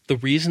 the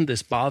reason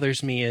this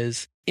bothers me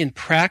is in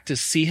practice,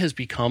 C has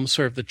become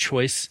sort of the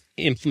choice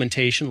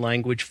implementation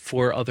language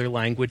for other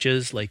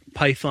languages. Like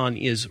Python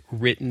is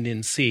written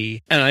in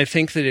C. And I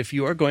think that if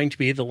you are going to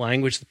be the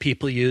language that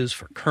people use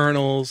for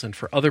kernels and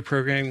for other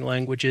programming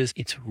languages,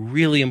 it's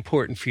really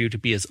important for you to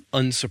be as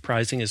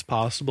unsurprising as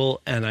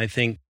possible. And I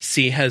think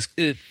C has,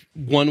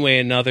 one way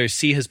or another,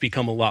 C has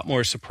become a lot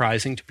more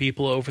surprising to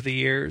people over the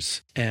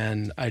years.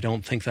 And I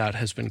don't think that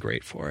has been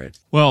great for it.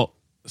 Well,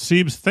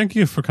 Seebs, thank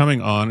you for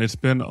coming on. It's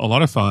been a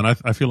lot of fun.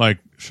 I feel like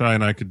Shai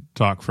and I could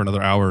talk for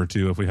another hour or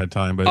two if we had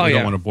time, but we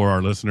don't want to bore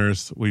our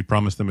listeners. We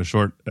promised them a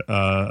short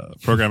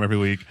program every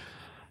week.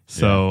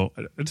 So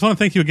I just want to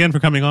thank you again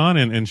for coming on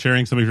and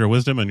sharing some of your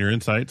wisdom and your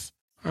insights.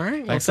 All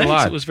right. Well, thanks a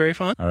lot. It was very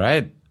fun. All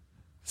right.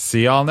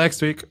 See y'all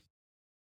next week.